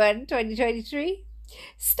 21, 2023.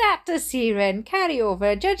 Status hearing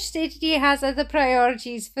carryover. Judge stated he has other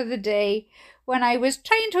priorities for the day when I was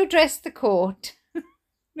trying to address the court.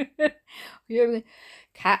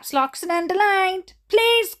 Caps, locks and underlined.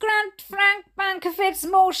 Please grant Frank Bankovitz's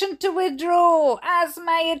motion to withdraw as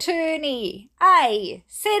my attorney. I,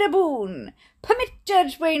 Sarah Boone, permit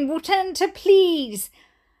Judge Wayne Wooten to please.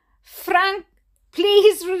 Frank,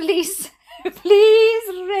 please release. Please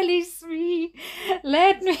release me.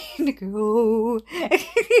 Let me go.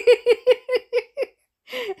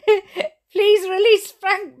 Please release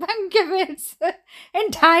Frank Bankovitz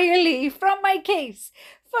entirely from my case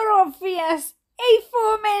for obvious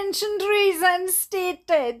aforementioned reasons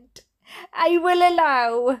stated. I will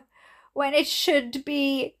allow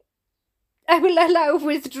withdrawal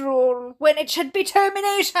when it should be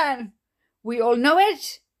termination. We all know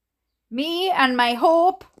it. Me and my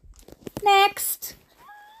hope. Next.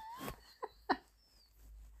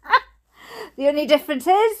 The only difference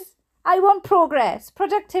is I want progress,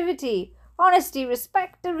 productivity, honesty,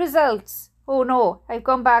 respect and results. Oh no, I've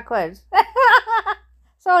gone backwards.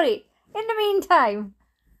 Sorry. In the meantime,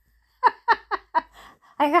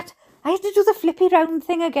 I had to do the flippy round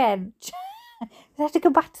thing again. I had to go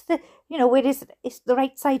back to the, where it's the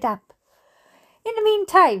right side up. In the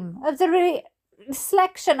meantime, of the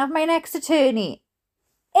selection of my next attorney,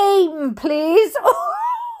 Aim, please.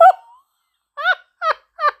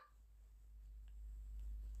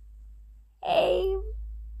 Aim.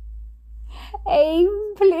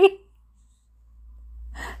 Aim, please.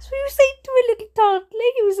 So you say to a little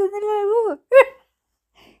toddler using the logo.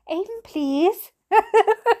 Aim, please.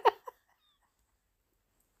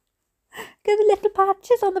 Get the little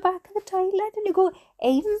patches on the back of the toilet and you go,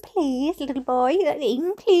 aim, please, little boy.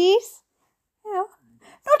 Aim, please. You know,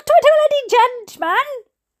 not to a bloody judge, man.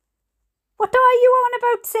 What are you on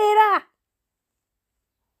about, Sarah?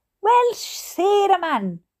 Welsh Sarah,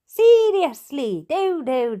 man. Seriously. Do.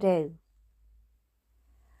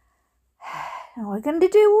 What are we going to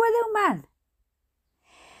do with you, man?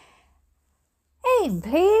 Aim,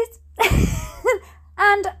 please.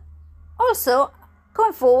 And also,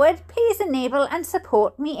 going forward, please enable and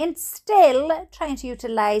support me in still trying to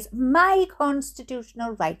utilise my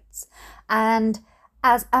constitutional rights and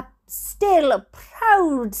as a still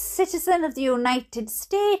proud citizen of the United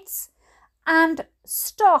States, and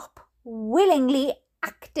stop willingly,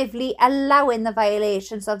 actively allowing the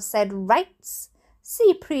violations of said rights.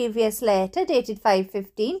 See previous letter dated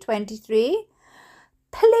 5/15/23.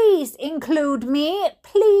 Please include me.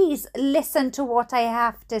 Please listen to what I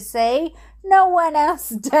have to say. No one else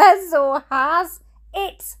does or has.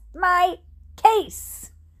 It's my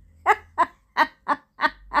case.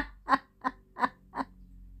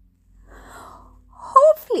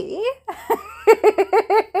 Hopefully,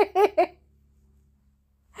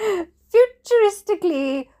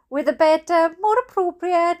 futuristically, with a better, more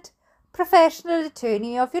appropriate professional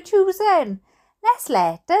attorney of your choosing, less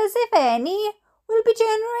letters, if any, will be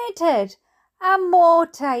generated, and more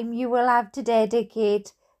time you will have to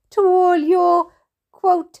dedicate to all your,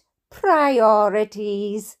 quote,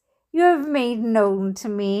 priorities you have made known to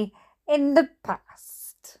me in the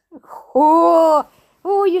past.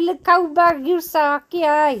 Oh, you little cowbag, you sarky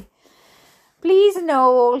eye. Please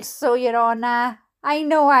know also, Your Honour, I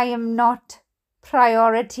know I am not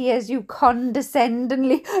priority as you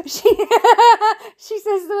condescendingly. She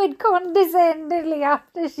says the word condescendingly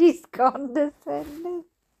after she's condescending.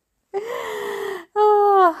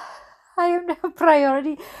 Oh, I am no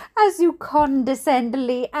priority as you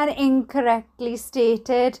condescendingly and incorrectly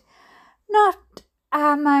stated. Not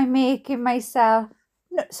am I making myself,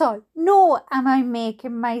 nor am I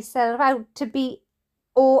making myself out to be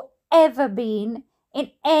or ever been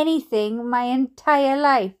in anything my entire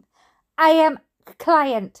life. I am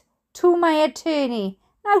client to my attorney,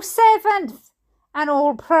 now 7th and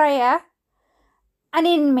all prior, an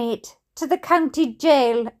inmate to the county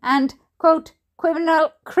jail and, quote,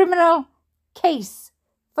 criminal case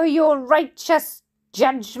for your righteous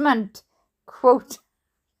judgment, quote,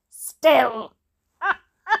 still.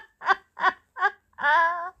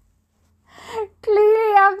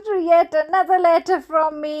 Clearly after yet another letter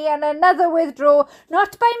from me and another withdrawal,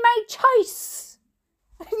 not by my choice.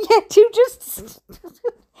 Yet you just...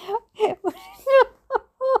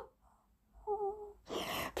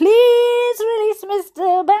 Please release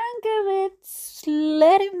Mr. Bankovitz.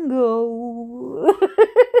 Let him go.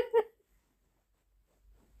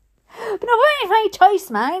 But not by my choice,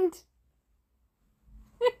 mind.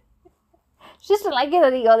 It's just like it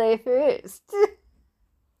that he got there first.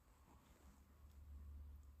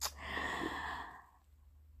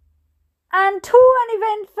 And 2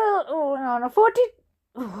 uneventful, 40,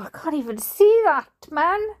 I can't even see that,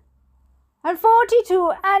 man. And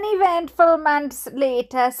 42 uneventful months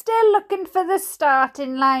later, still looking for the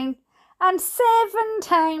starting line. And 7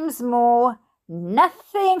 times more,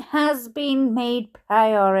 nothing has been made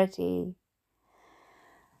priority.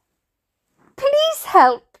 Please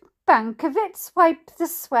help Bankovitz wipe the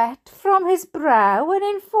sweat from his brow and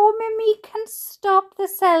inform him he can stop the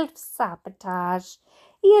self-sabotage.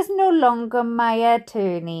 He is no longer my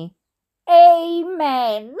attorney.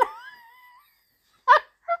 Amen.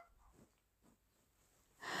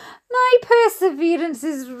 My perseverance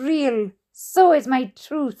is real, so is my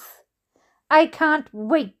truth. I can't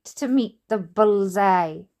wait to meet the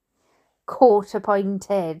bullseye.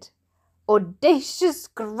 Court-appointed. Audacious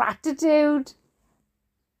gratitude.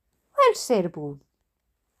 Welsh Sarah Boone.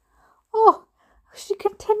 Oh, she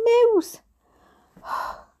continues.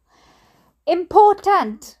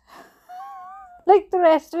 Important. Like the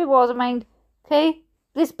rest of it wasn't mine. Okay,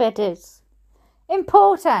 this bit is.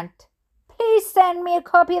 Important. Please send me a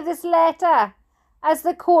copy of this letter, as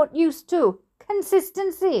the court used to.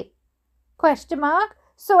 Consistency. Question mark.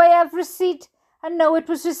 So I have receipt and know it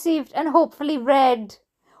was received and hopefully read.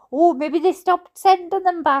 Oh, maybe they stopped sending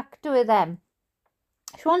them back to her then.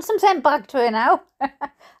 She wants them sent back to her now. I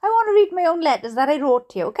want to read my own letters that I wrote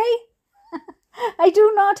to you, okay? I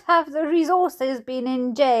do not have the resources being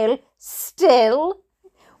in jail still.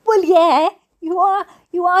 Well, yeah, you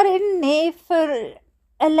are in there for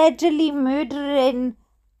allegedly murdering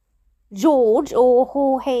George or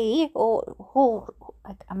Jorge or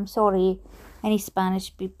I'm sorry, any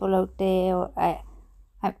Spanish people out there.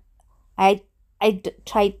 I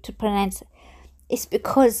tried to pronounce. It's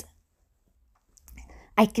because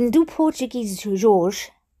I can do Portuguese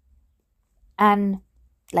George and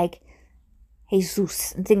like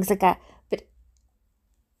Jesus and things like that, but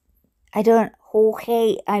I don't.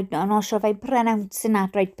 Jorge, I'm not sure if I'm pronouncing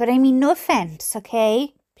that right, but I mean no offence,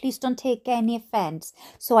 okay? Please don't take any offence.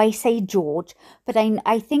 So I say George, but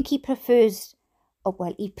I think he prefers, oh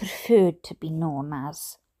well, he preferred to be known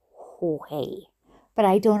as Jorge. But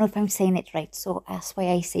I don't know if I'm saying it right, so that's why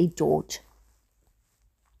I say George.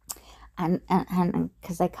 And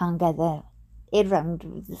because I can't get it round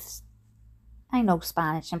with this. I know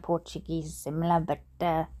Spanish and Portuguese is similar, but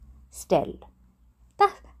still.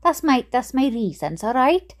 That's my reasons, all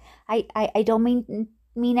right? I don't mean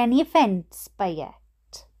any offence by it.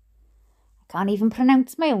 I can't even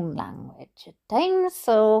pronounce my own language at times,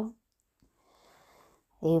 so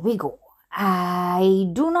there we go. I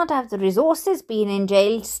do not have the resources being in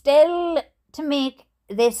jail still to make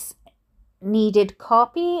this needed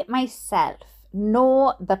copy myself.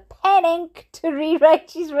 Nor the pen ink to rewrite.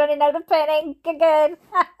 She's running out of pen ink again.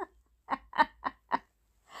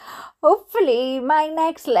 Hopefully, my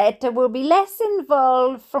next letter will be less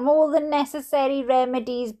involved from all the necessary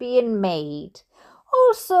remedies being made.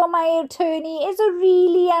 Also, my attorney is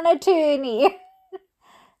really an attorney.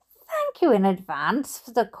 Thank you in advance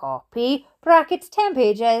for the copy. Brackets 10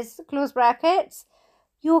 pages, close brackets.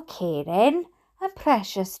 Your caring and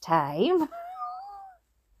precious time.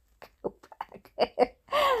 Go back.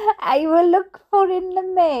 I will look for in the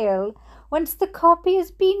mail once the copy has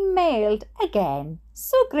been mailed again.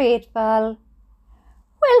 So grateful.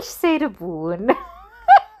 Welsh Sarah Boone.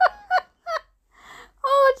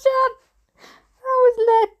 Oh, John, that was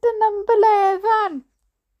letter number 11.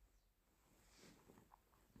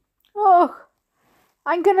 Oh,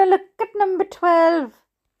 I'm going to look at number 12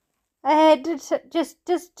 ahead just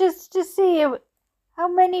to see how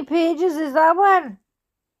many pages is that one.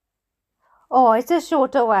 Oh, it's a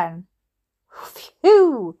shorter one.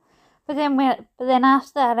 Phew. But then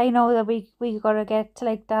after that, I know that we gotta get to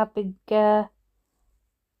like that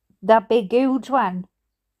big huge one.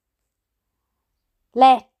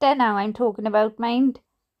 Letter now I'm talking about, mind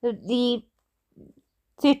the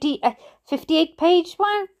 58 page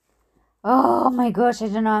one. Oh my gosh, I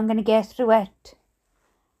don't know. I'm gonna get through it.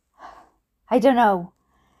 I don't know.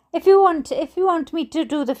 If you want me to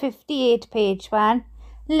do the 58 page one,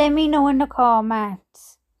 let me know in the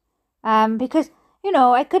comments. Because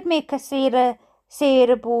I could make a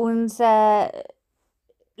Sarah Boone's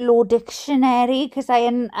law dictionary, because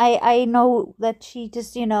I know that she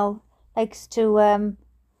just likes to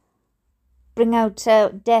bring out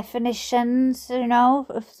definitions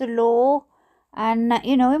of the law, and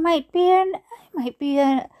it might be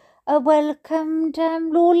a welcomed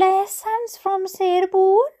law lessons from Sarah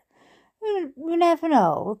Boone. You never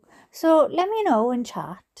know. So let me know in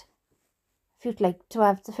chat if you'd like to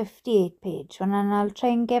have the 58 page one, and I'll try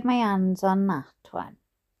and get my hands on that one.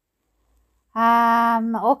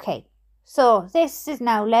 Okay, so this is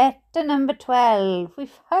now letter number 12. We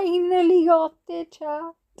finally got the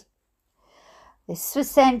chat. This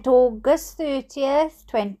was sent August 30th,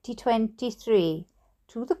 2023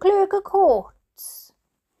 to the Clerk of Courts.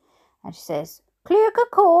 And she says, Clerk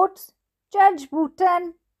of Courts, Judge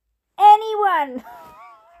Booton, anyone.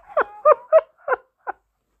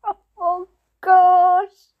 Oh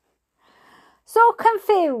gosh. So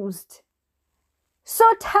confused.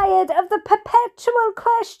 So tired of the perpetual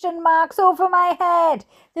question marks over my head.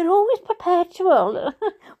 They're always perpetual.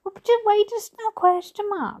 Why just no question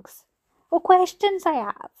marks? Or questions I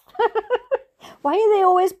have. Why are they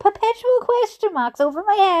always perpetual question marks over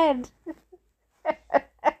my head?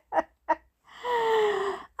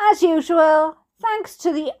 As usual, thanks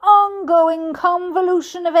to the ongoing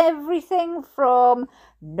convolution of everything from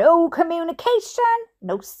no communication,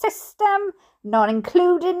 no system, not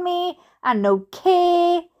including me, and no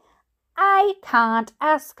care, I can't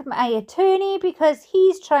ask my attorney because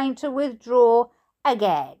he's trying to withdraw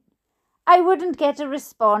again. I wouldn't get a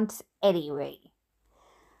response anyway.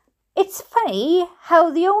 It's funny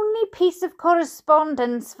how the only piece of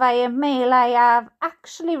correspondence via mail I have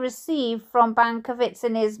actually received from Bankovitz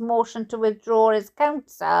in his motion to withdraw his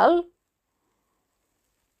counsel,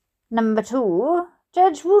 number 2,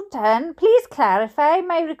 Judge Wooten, please clarify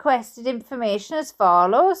my requested information as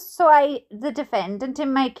follows, so I, the defendant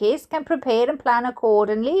in my case, can prepare and plan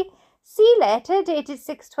accordingly. See letter dated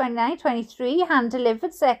 6/29/23,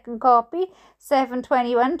 hand-delivered, second copy,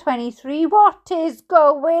 7/21/23. What is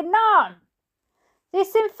going on?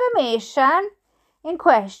 This information in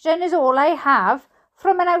question is all I have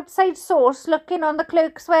from an outside source looking on the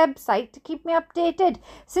clerk's website to keep me updated,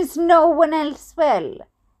 since no one else will.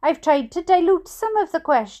 I've tried to dilute some of the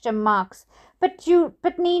question marks, but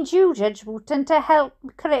need you, Judge Wooten, to help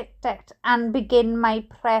correct it and begin my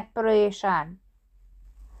preparation.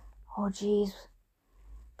 Oh, jeez.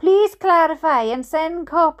 Please clarify and send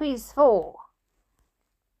copies for.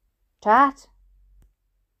 Chat.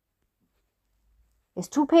 There's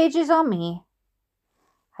 2 pages on me.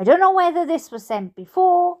 I don't know whether this was sent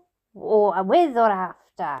before or with or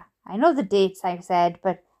after. I know the dates I've said,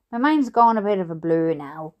 but my mind's gone a bit of a blur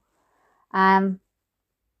now.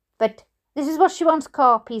 But this is what she wants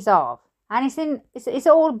copies of. And it's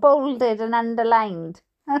all bolded and underlined.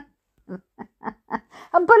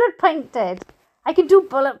 And bullet pointed. I can do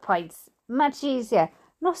bullet points. Much easier.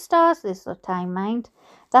 No stars this time, mind.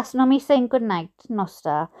 That's not me saying good night. No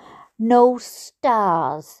star. No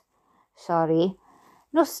stars. Sorry.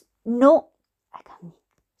 No. I can't.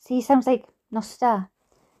 See, sounds like no star.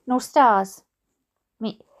 No stars.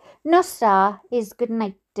 No star is good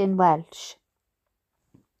night in Welsh.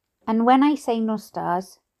 And when I say no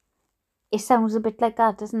stars, it sounds a bit like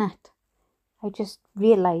that, doesn't it? I just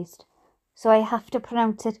realised. So I have to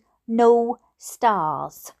pronounce it no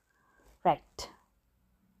stars. Right.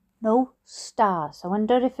 No stars. I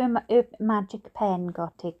wonder if a magic pen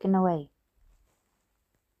got taken away.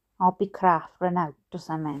 Or be craft run out or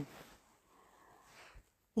something.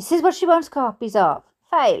 This is what she wants copies of.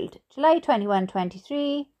 Filed July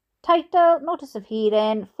 21/23. Title, Notice of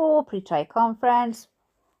Hearing for Pre-Trial Conference.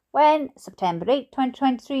 When? September 8,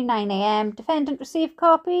 2023, 9 a.m. Defendant received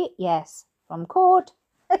copy? Yes. From court?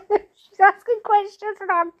 She's asking questions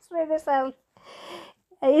and answering herself.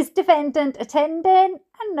 Is defendant attending?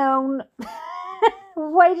 Unknown.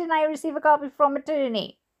 Why didn't I receive a copy from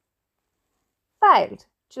attorney? Filed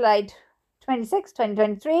July 26,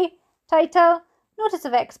 2023. Title, Notice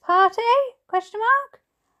of Ex Parte? Question mark.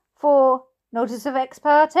 For Notice of Ex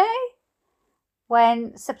Parte.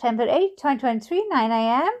 When? September 8, 2023, 9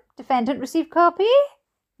 a.m. Defendant received copy?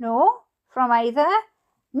 No. From either.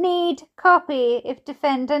 Need copy if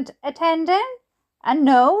defendant attending?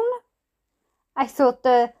 Unknown. I thought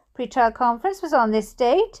the pre-trial conference was on this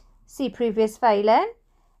date. See previous filing.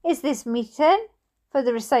 Is this meeting for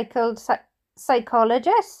the recycled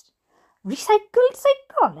psychologist? Recycled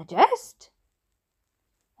psychologist?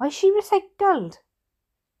 Why is she recycled?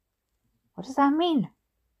 What does that mean?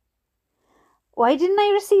 Why didn't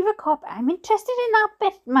I receive a copy? I'm interested in that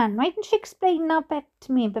bit, man. Why didn't she explain that bit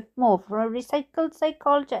to me a bit more for a recycled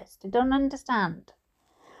psychologist? I don't understand.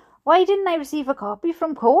 Why didn't I receive a copy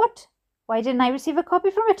from court? Why didn't I receive a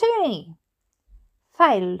copy from attorney?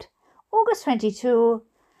 Filed August 22,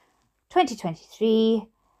 2023.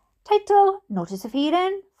 Title, Notice of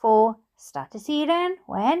Hearing for Status Hearing.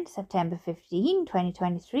 When? September 15,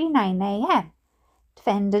 2023, 9 a.m.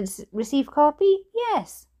 Defendants receive copy?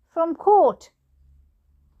 Yes. From court.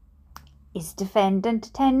 Is defendant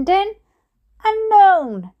attending?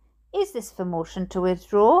 Unknown. Is this for motion to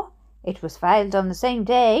withdraw? It was filed on the same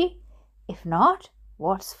day. If not,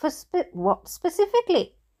 what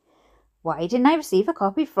specifically? Why didn't I receive a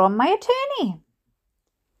copy from my attorney?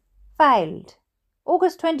 Filed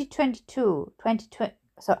August 22,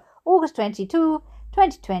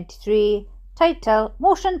 2023. Title,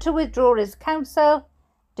 Motion to withdraw as counsel.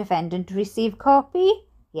 Defendant receive copy?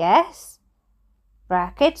 Yes.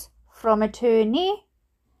 Brackets, from attorney.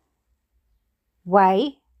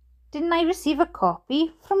 Why didn't I receive a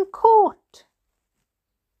copy from court?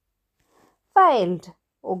 Filed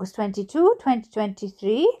August 22,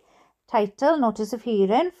 2023. Title, Notice of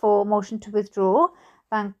Hearing for Motion to Withdraw.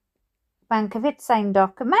 Bank of it signed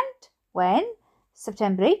document. When?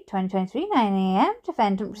 September 8, 2023, 9 a.m.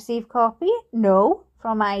 Defendant receive copy? No.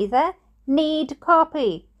 From either. Need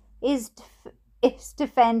copy. Is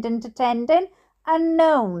defendant attending?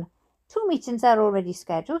 Unknown. 2 meetings are already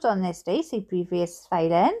scheduled on this day. See previous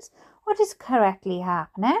filings. What is correctly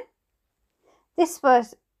happening? This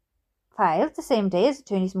was filed the same day as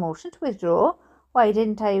attorney's motion to withdraw. Why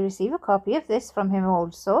didn't I receive a copy of this from him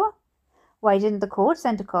also? Why didn't the court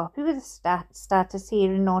send a copy with a status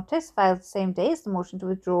hearing notice filed the same day as the motion to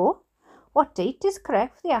withdraw? What date is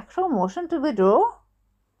correct for the actual motion to withdraw?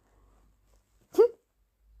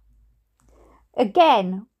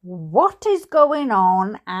 Again, what is going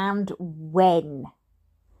on and when?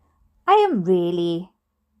 I am really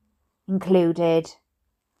included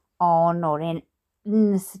on or in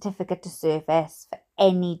the certificate of service for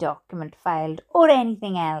any document filed or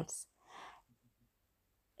anything else.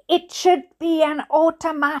 It should be an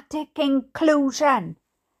automatic inclusion.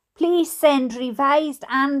 Please send revised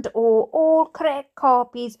and or all correct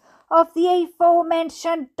copies of the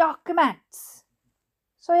aforementioned documents.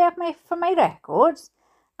 So I have for my records,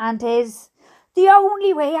 and is the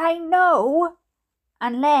only way I know,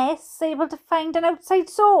 unless able to find an outside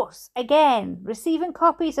source. Again, receiving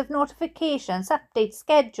copies of notifications, updates,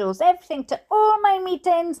 schedules, everything to all my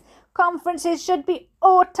meetings, conferences should be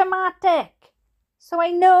automatic. So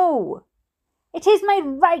I know. It is my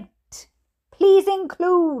right. Please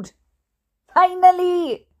include.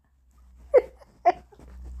 Finally.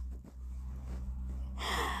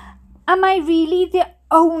 Am I really the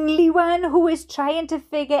only one who is trying to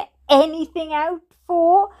figure anything out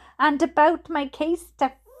for and about my case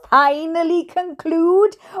to finally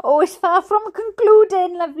conclude? Oh, it's far from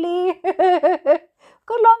concluding, lovely. Got a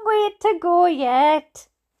long way to go yet.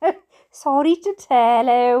 Sorry to tell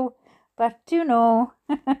you, but you know,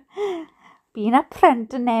 being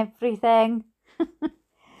upfront and everything.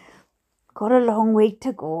 Got a long way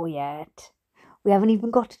to go yet. We haven't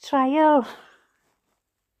even got a trial.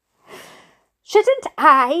 Shouldn't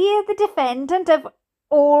I, the defendant of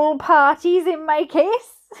all parties in my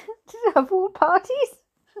case, of all parties?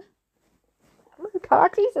 How many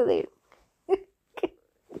parties are there?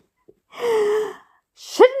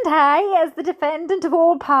 Shouldn't I, as the defendant of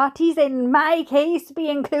all parties in my case, be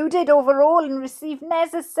included overall and receive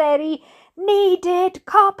necessary, needed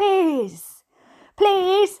copies?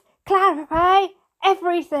 Please clarify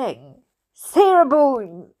everything. Sarah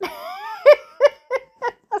Boone. That's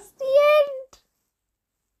the end.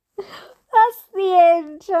 That's the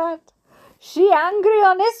end, chat. She angry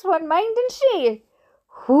on this one, mindn't she?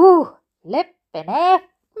 Whew, flippin' heck,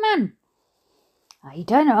 man. I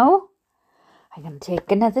don't know. I'm going to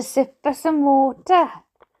take another sip of some water.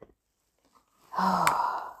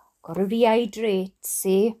 Oh, got to rehydrate,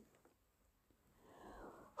 see?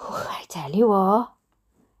 Oh, I tell you what,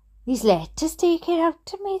 these letters take it out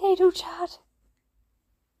to me, they do, chat.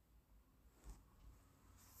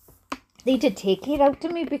 They did take it out to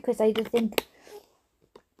me because I did think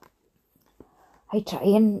I try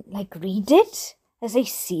and read it as I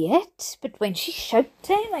see it, but when she's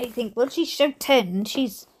shouting, I think, well, she's shouting,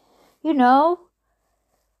 she's, you know,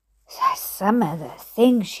 some of the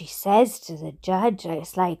things she says to the judge,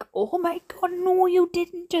 it's like, oh my God, no, you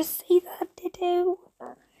didn't just say that, did you?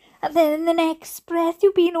 And then in the next breath,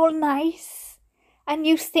 you're being all nice, and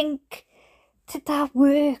you think that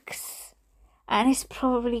works, and it's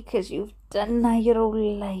probably because you've done that your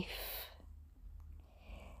whole life.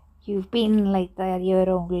 You've been like that your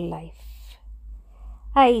whole life.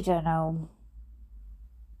 I don't know.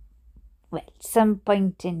 Well, some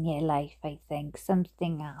point in your life, I think,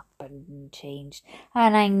 something happened and changed.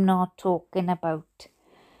 And I'm not talking about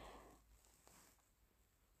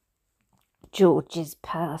George's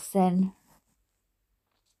passing.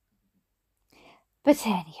 But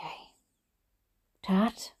anyway,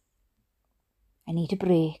 Dad, I need a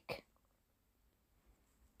break.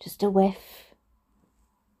 Just a whiff.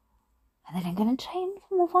 And then I'm going to try and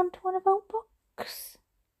move on to one of our books.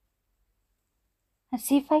 And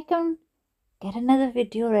see if I can get another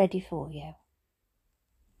video ready for you.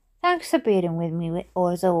 Thanks for bearing with me,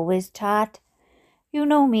 or as always, chat. You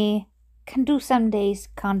know me, can do some days,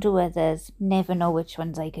 can't do others, never know which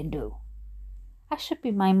ones I can do. That should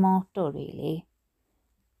be my motto, really.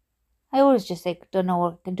 I always just say, don't know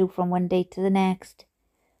what I can do from one day to the next.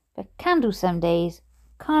 But can do some days,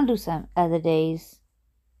 can't do some other days.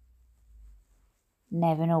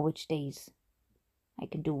 Never know which days I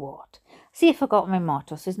can do what. See, I forgot my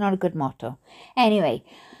motto, so it's not a good motto. Anyway,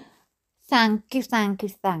 thank you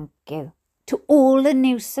to all the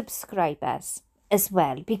new subscribers as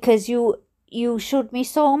well, because you showed me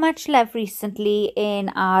so much love recently in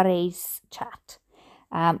RA's chat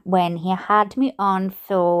when he had me on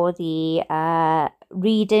for the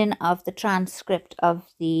reading of the transcript of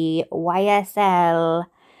the YSL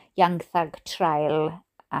Young Thug trial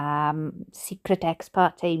secret ex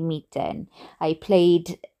parte meeting. I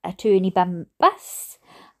played Attorney Bumpus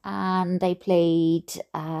and I played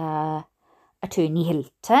Attorney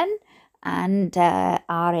Hilton, and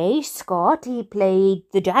R.A. Scott, he played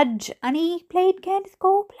the judge, and he played Kenneth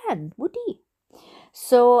Copeland, Woody.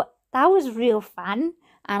 So that was real fun,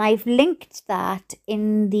 and I've linked that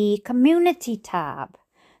in the community tab.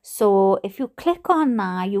 So if you click on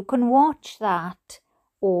that, you can watch that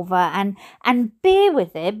over and bear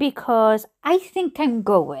with it, because I think I'm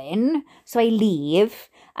going, so I leave,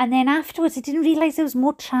 and then afterwards I didn't realise there was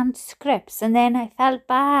more transcripts, and then I felt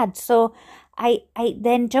bad, so I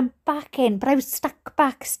then jumped back in, but I was stuck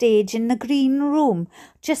backstage in the green room,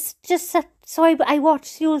 so I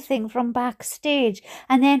watched the whole thing from backstage,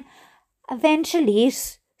 and then eventually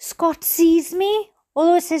Scott sees me,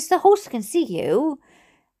 although it says the host can see you.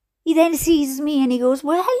 He then sees me and he goes,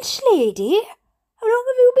 "Welsh lady, how long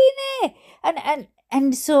have you been here?"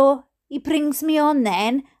 And so he brings me on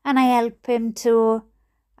then, and I help him.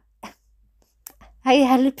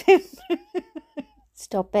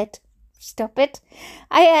 Stop it.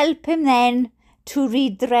 I help him then to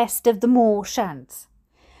read the rest of the motions.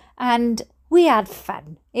 And we had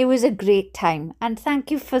fun. It was a great time. And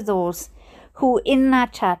thank you for those who in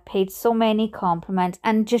that chat paid so many compliments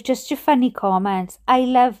and just your funny comments.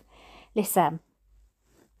 Listen,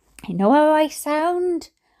 I know how I sound,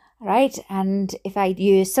 right? And if I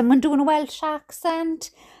use someone doing a Welsh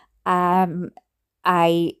accent, I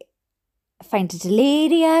find it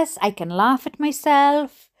hilarious. I can laugh at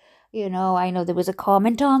myself. I know there was a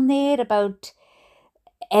comment on there about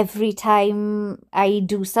every time I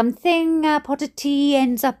do something, a pot of tea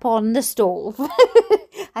ends up on the stove.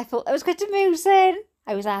 I thought that was quite amusing.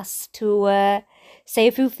 I was asked to say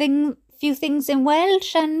a few things in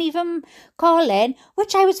Welsh and even Colin,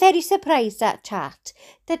 which I was very surprised at, chat,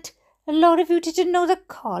 that a lot of you didn't know that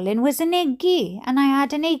Colin was an Iggy, and I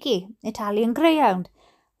had an Iggy, Italian Greyhound.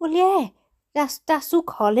 Well, yeah, that's who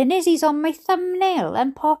Colin is. He's on my thumbnail,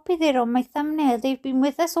 and Poppy, they're on my thumbnail. They've been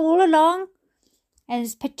with us all along. And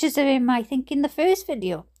there's pictures of him, I think, in the first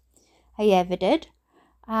video I ever did.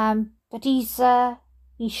 But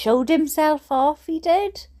he showed himself off, he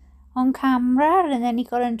did, on camera, and then he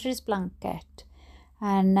got under his blanket,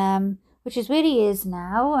 and which is where he is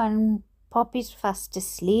now, and Poppy's fast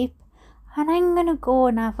asleep, and I'm gonna go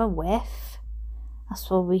and have a whiff. That's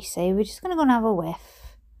what we say. We're just gonna go and have a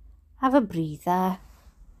whiff, have a breather,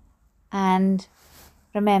 and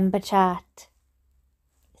remember, chat,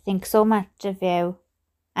 I think so much of you,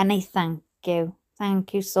 and I thank you.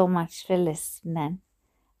 Thank you so much for listening.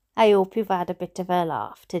 I hope you've had a bit of a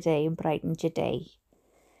laugh today and brightened your day.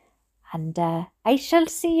 And I shall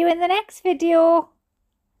see you in the next video.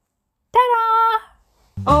 Ta-da!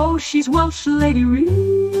 Oh, she's Welsh Lady Reads.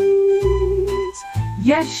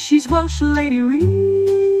 Yes, she's Welsh Lady Reads.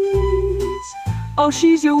 Oh,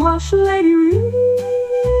 she's your Welsh Lady Reads.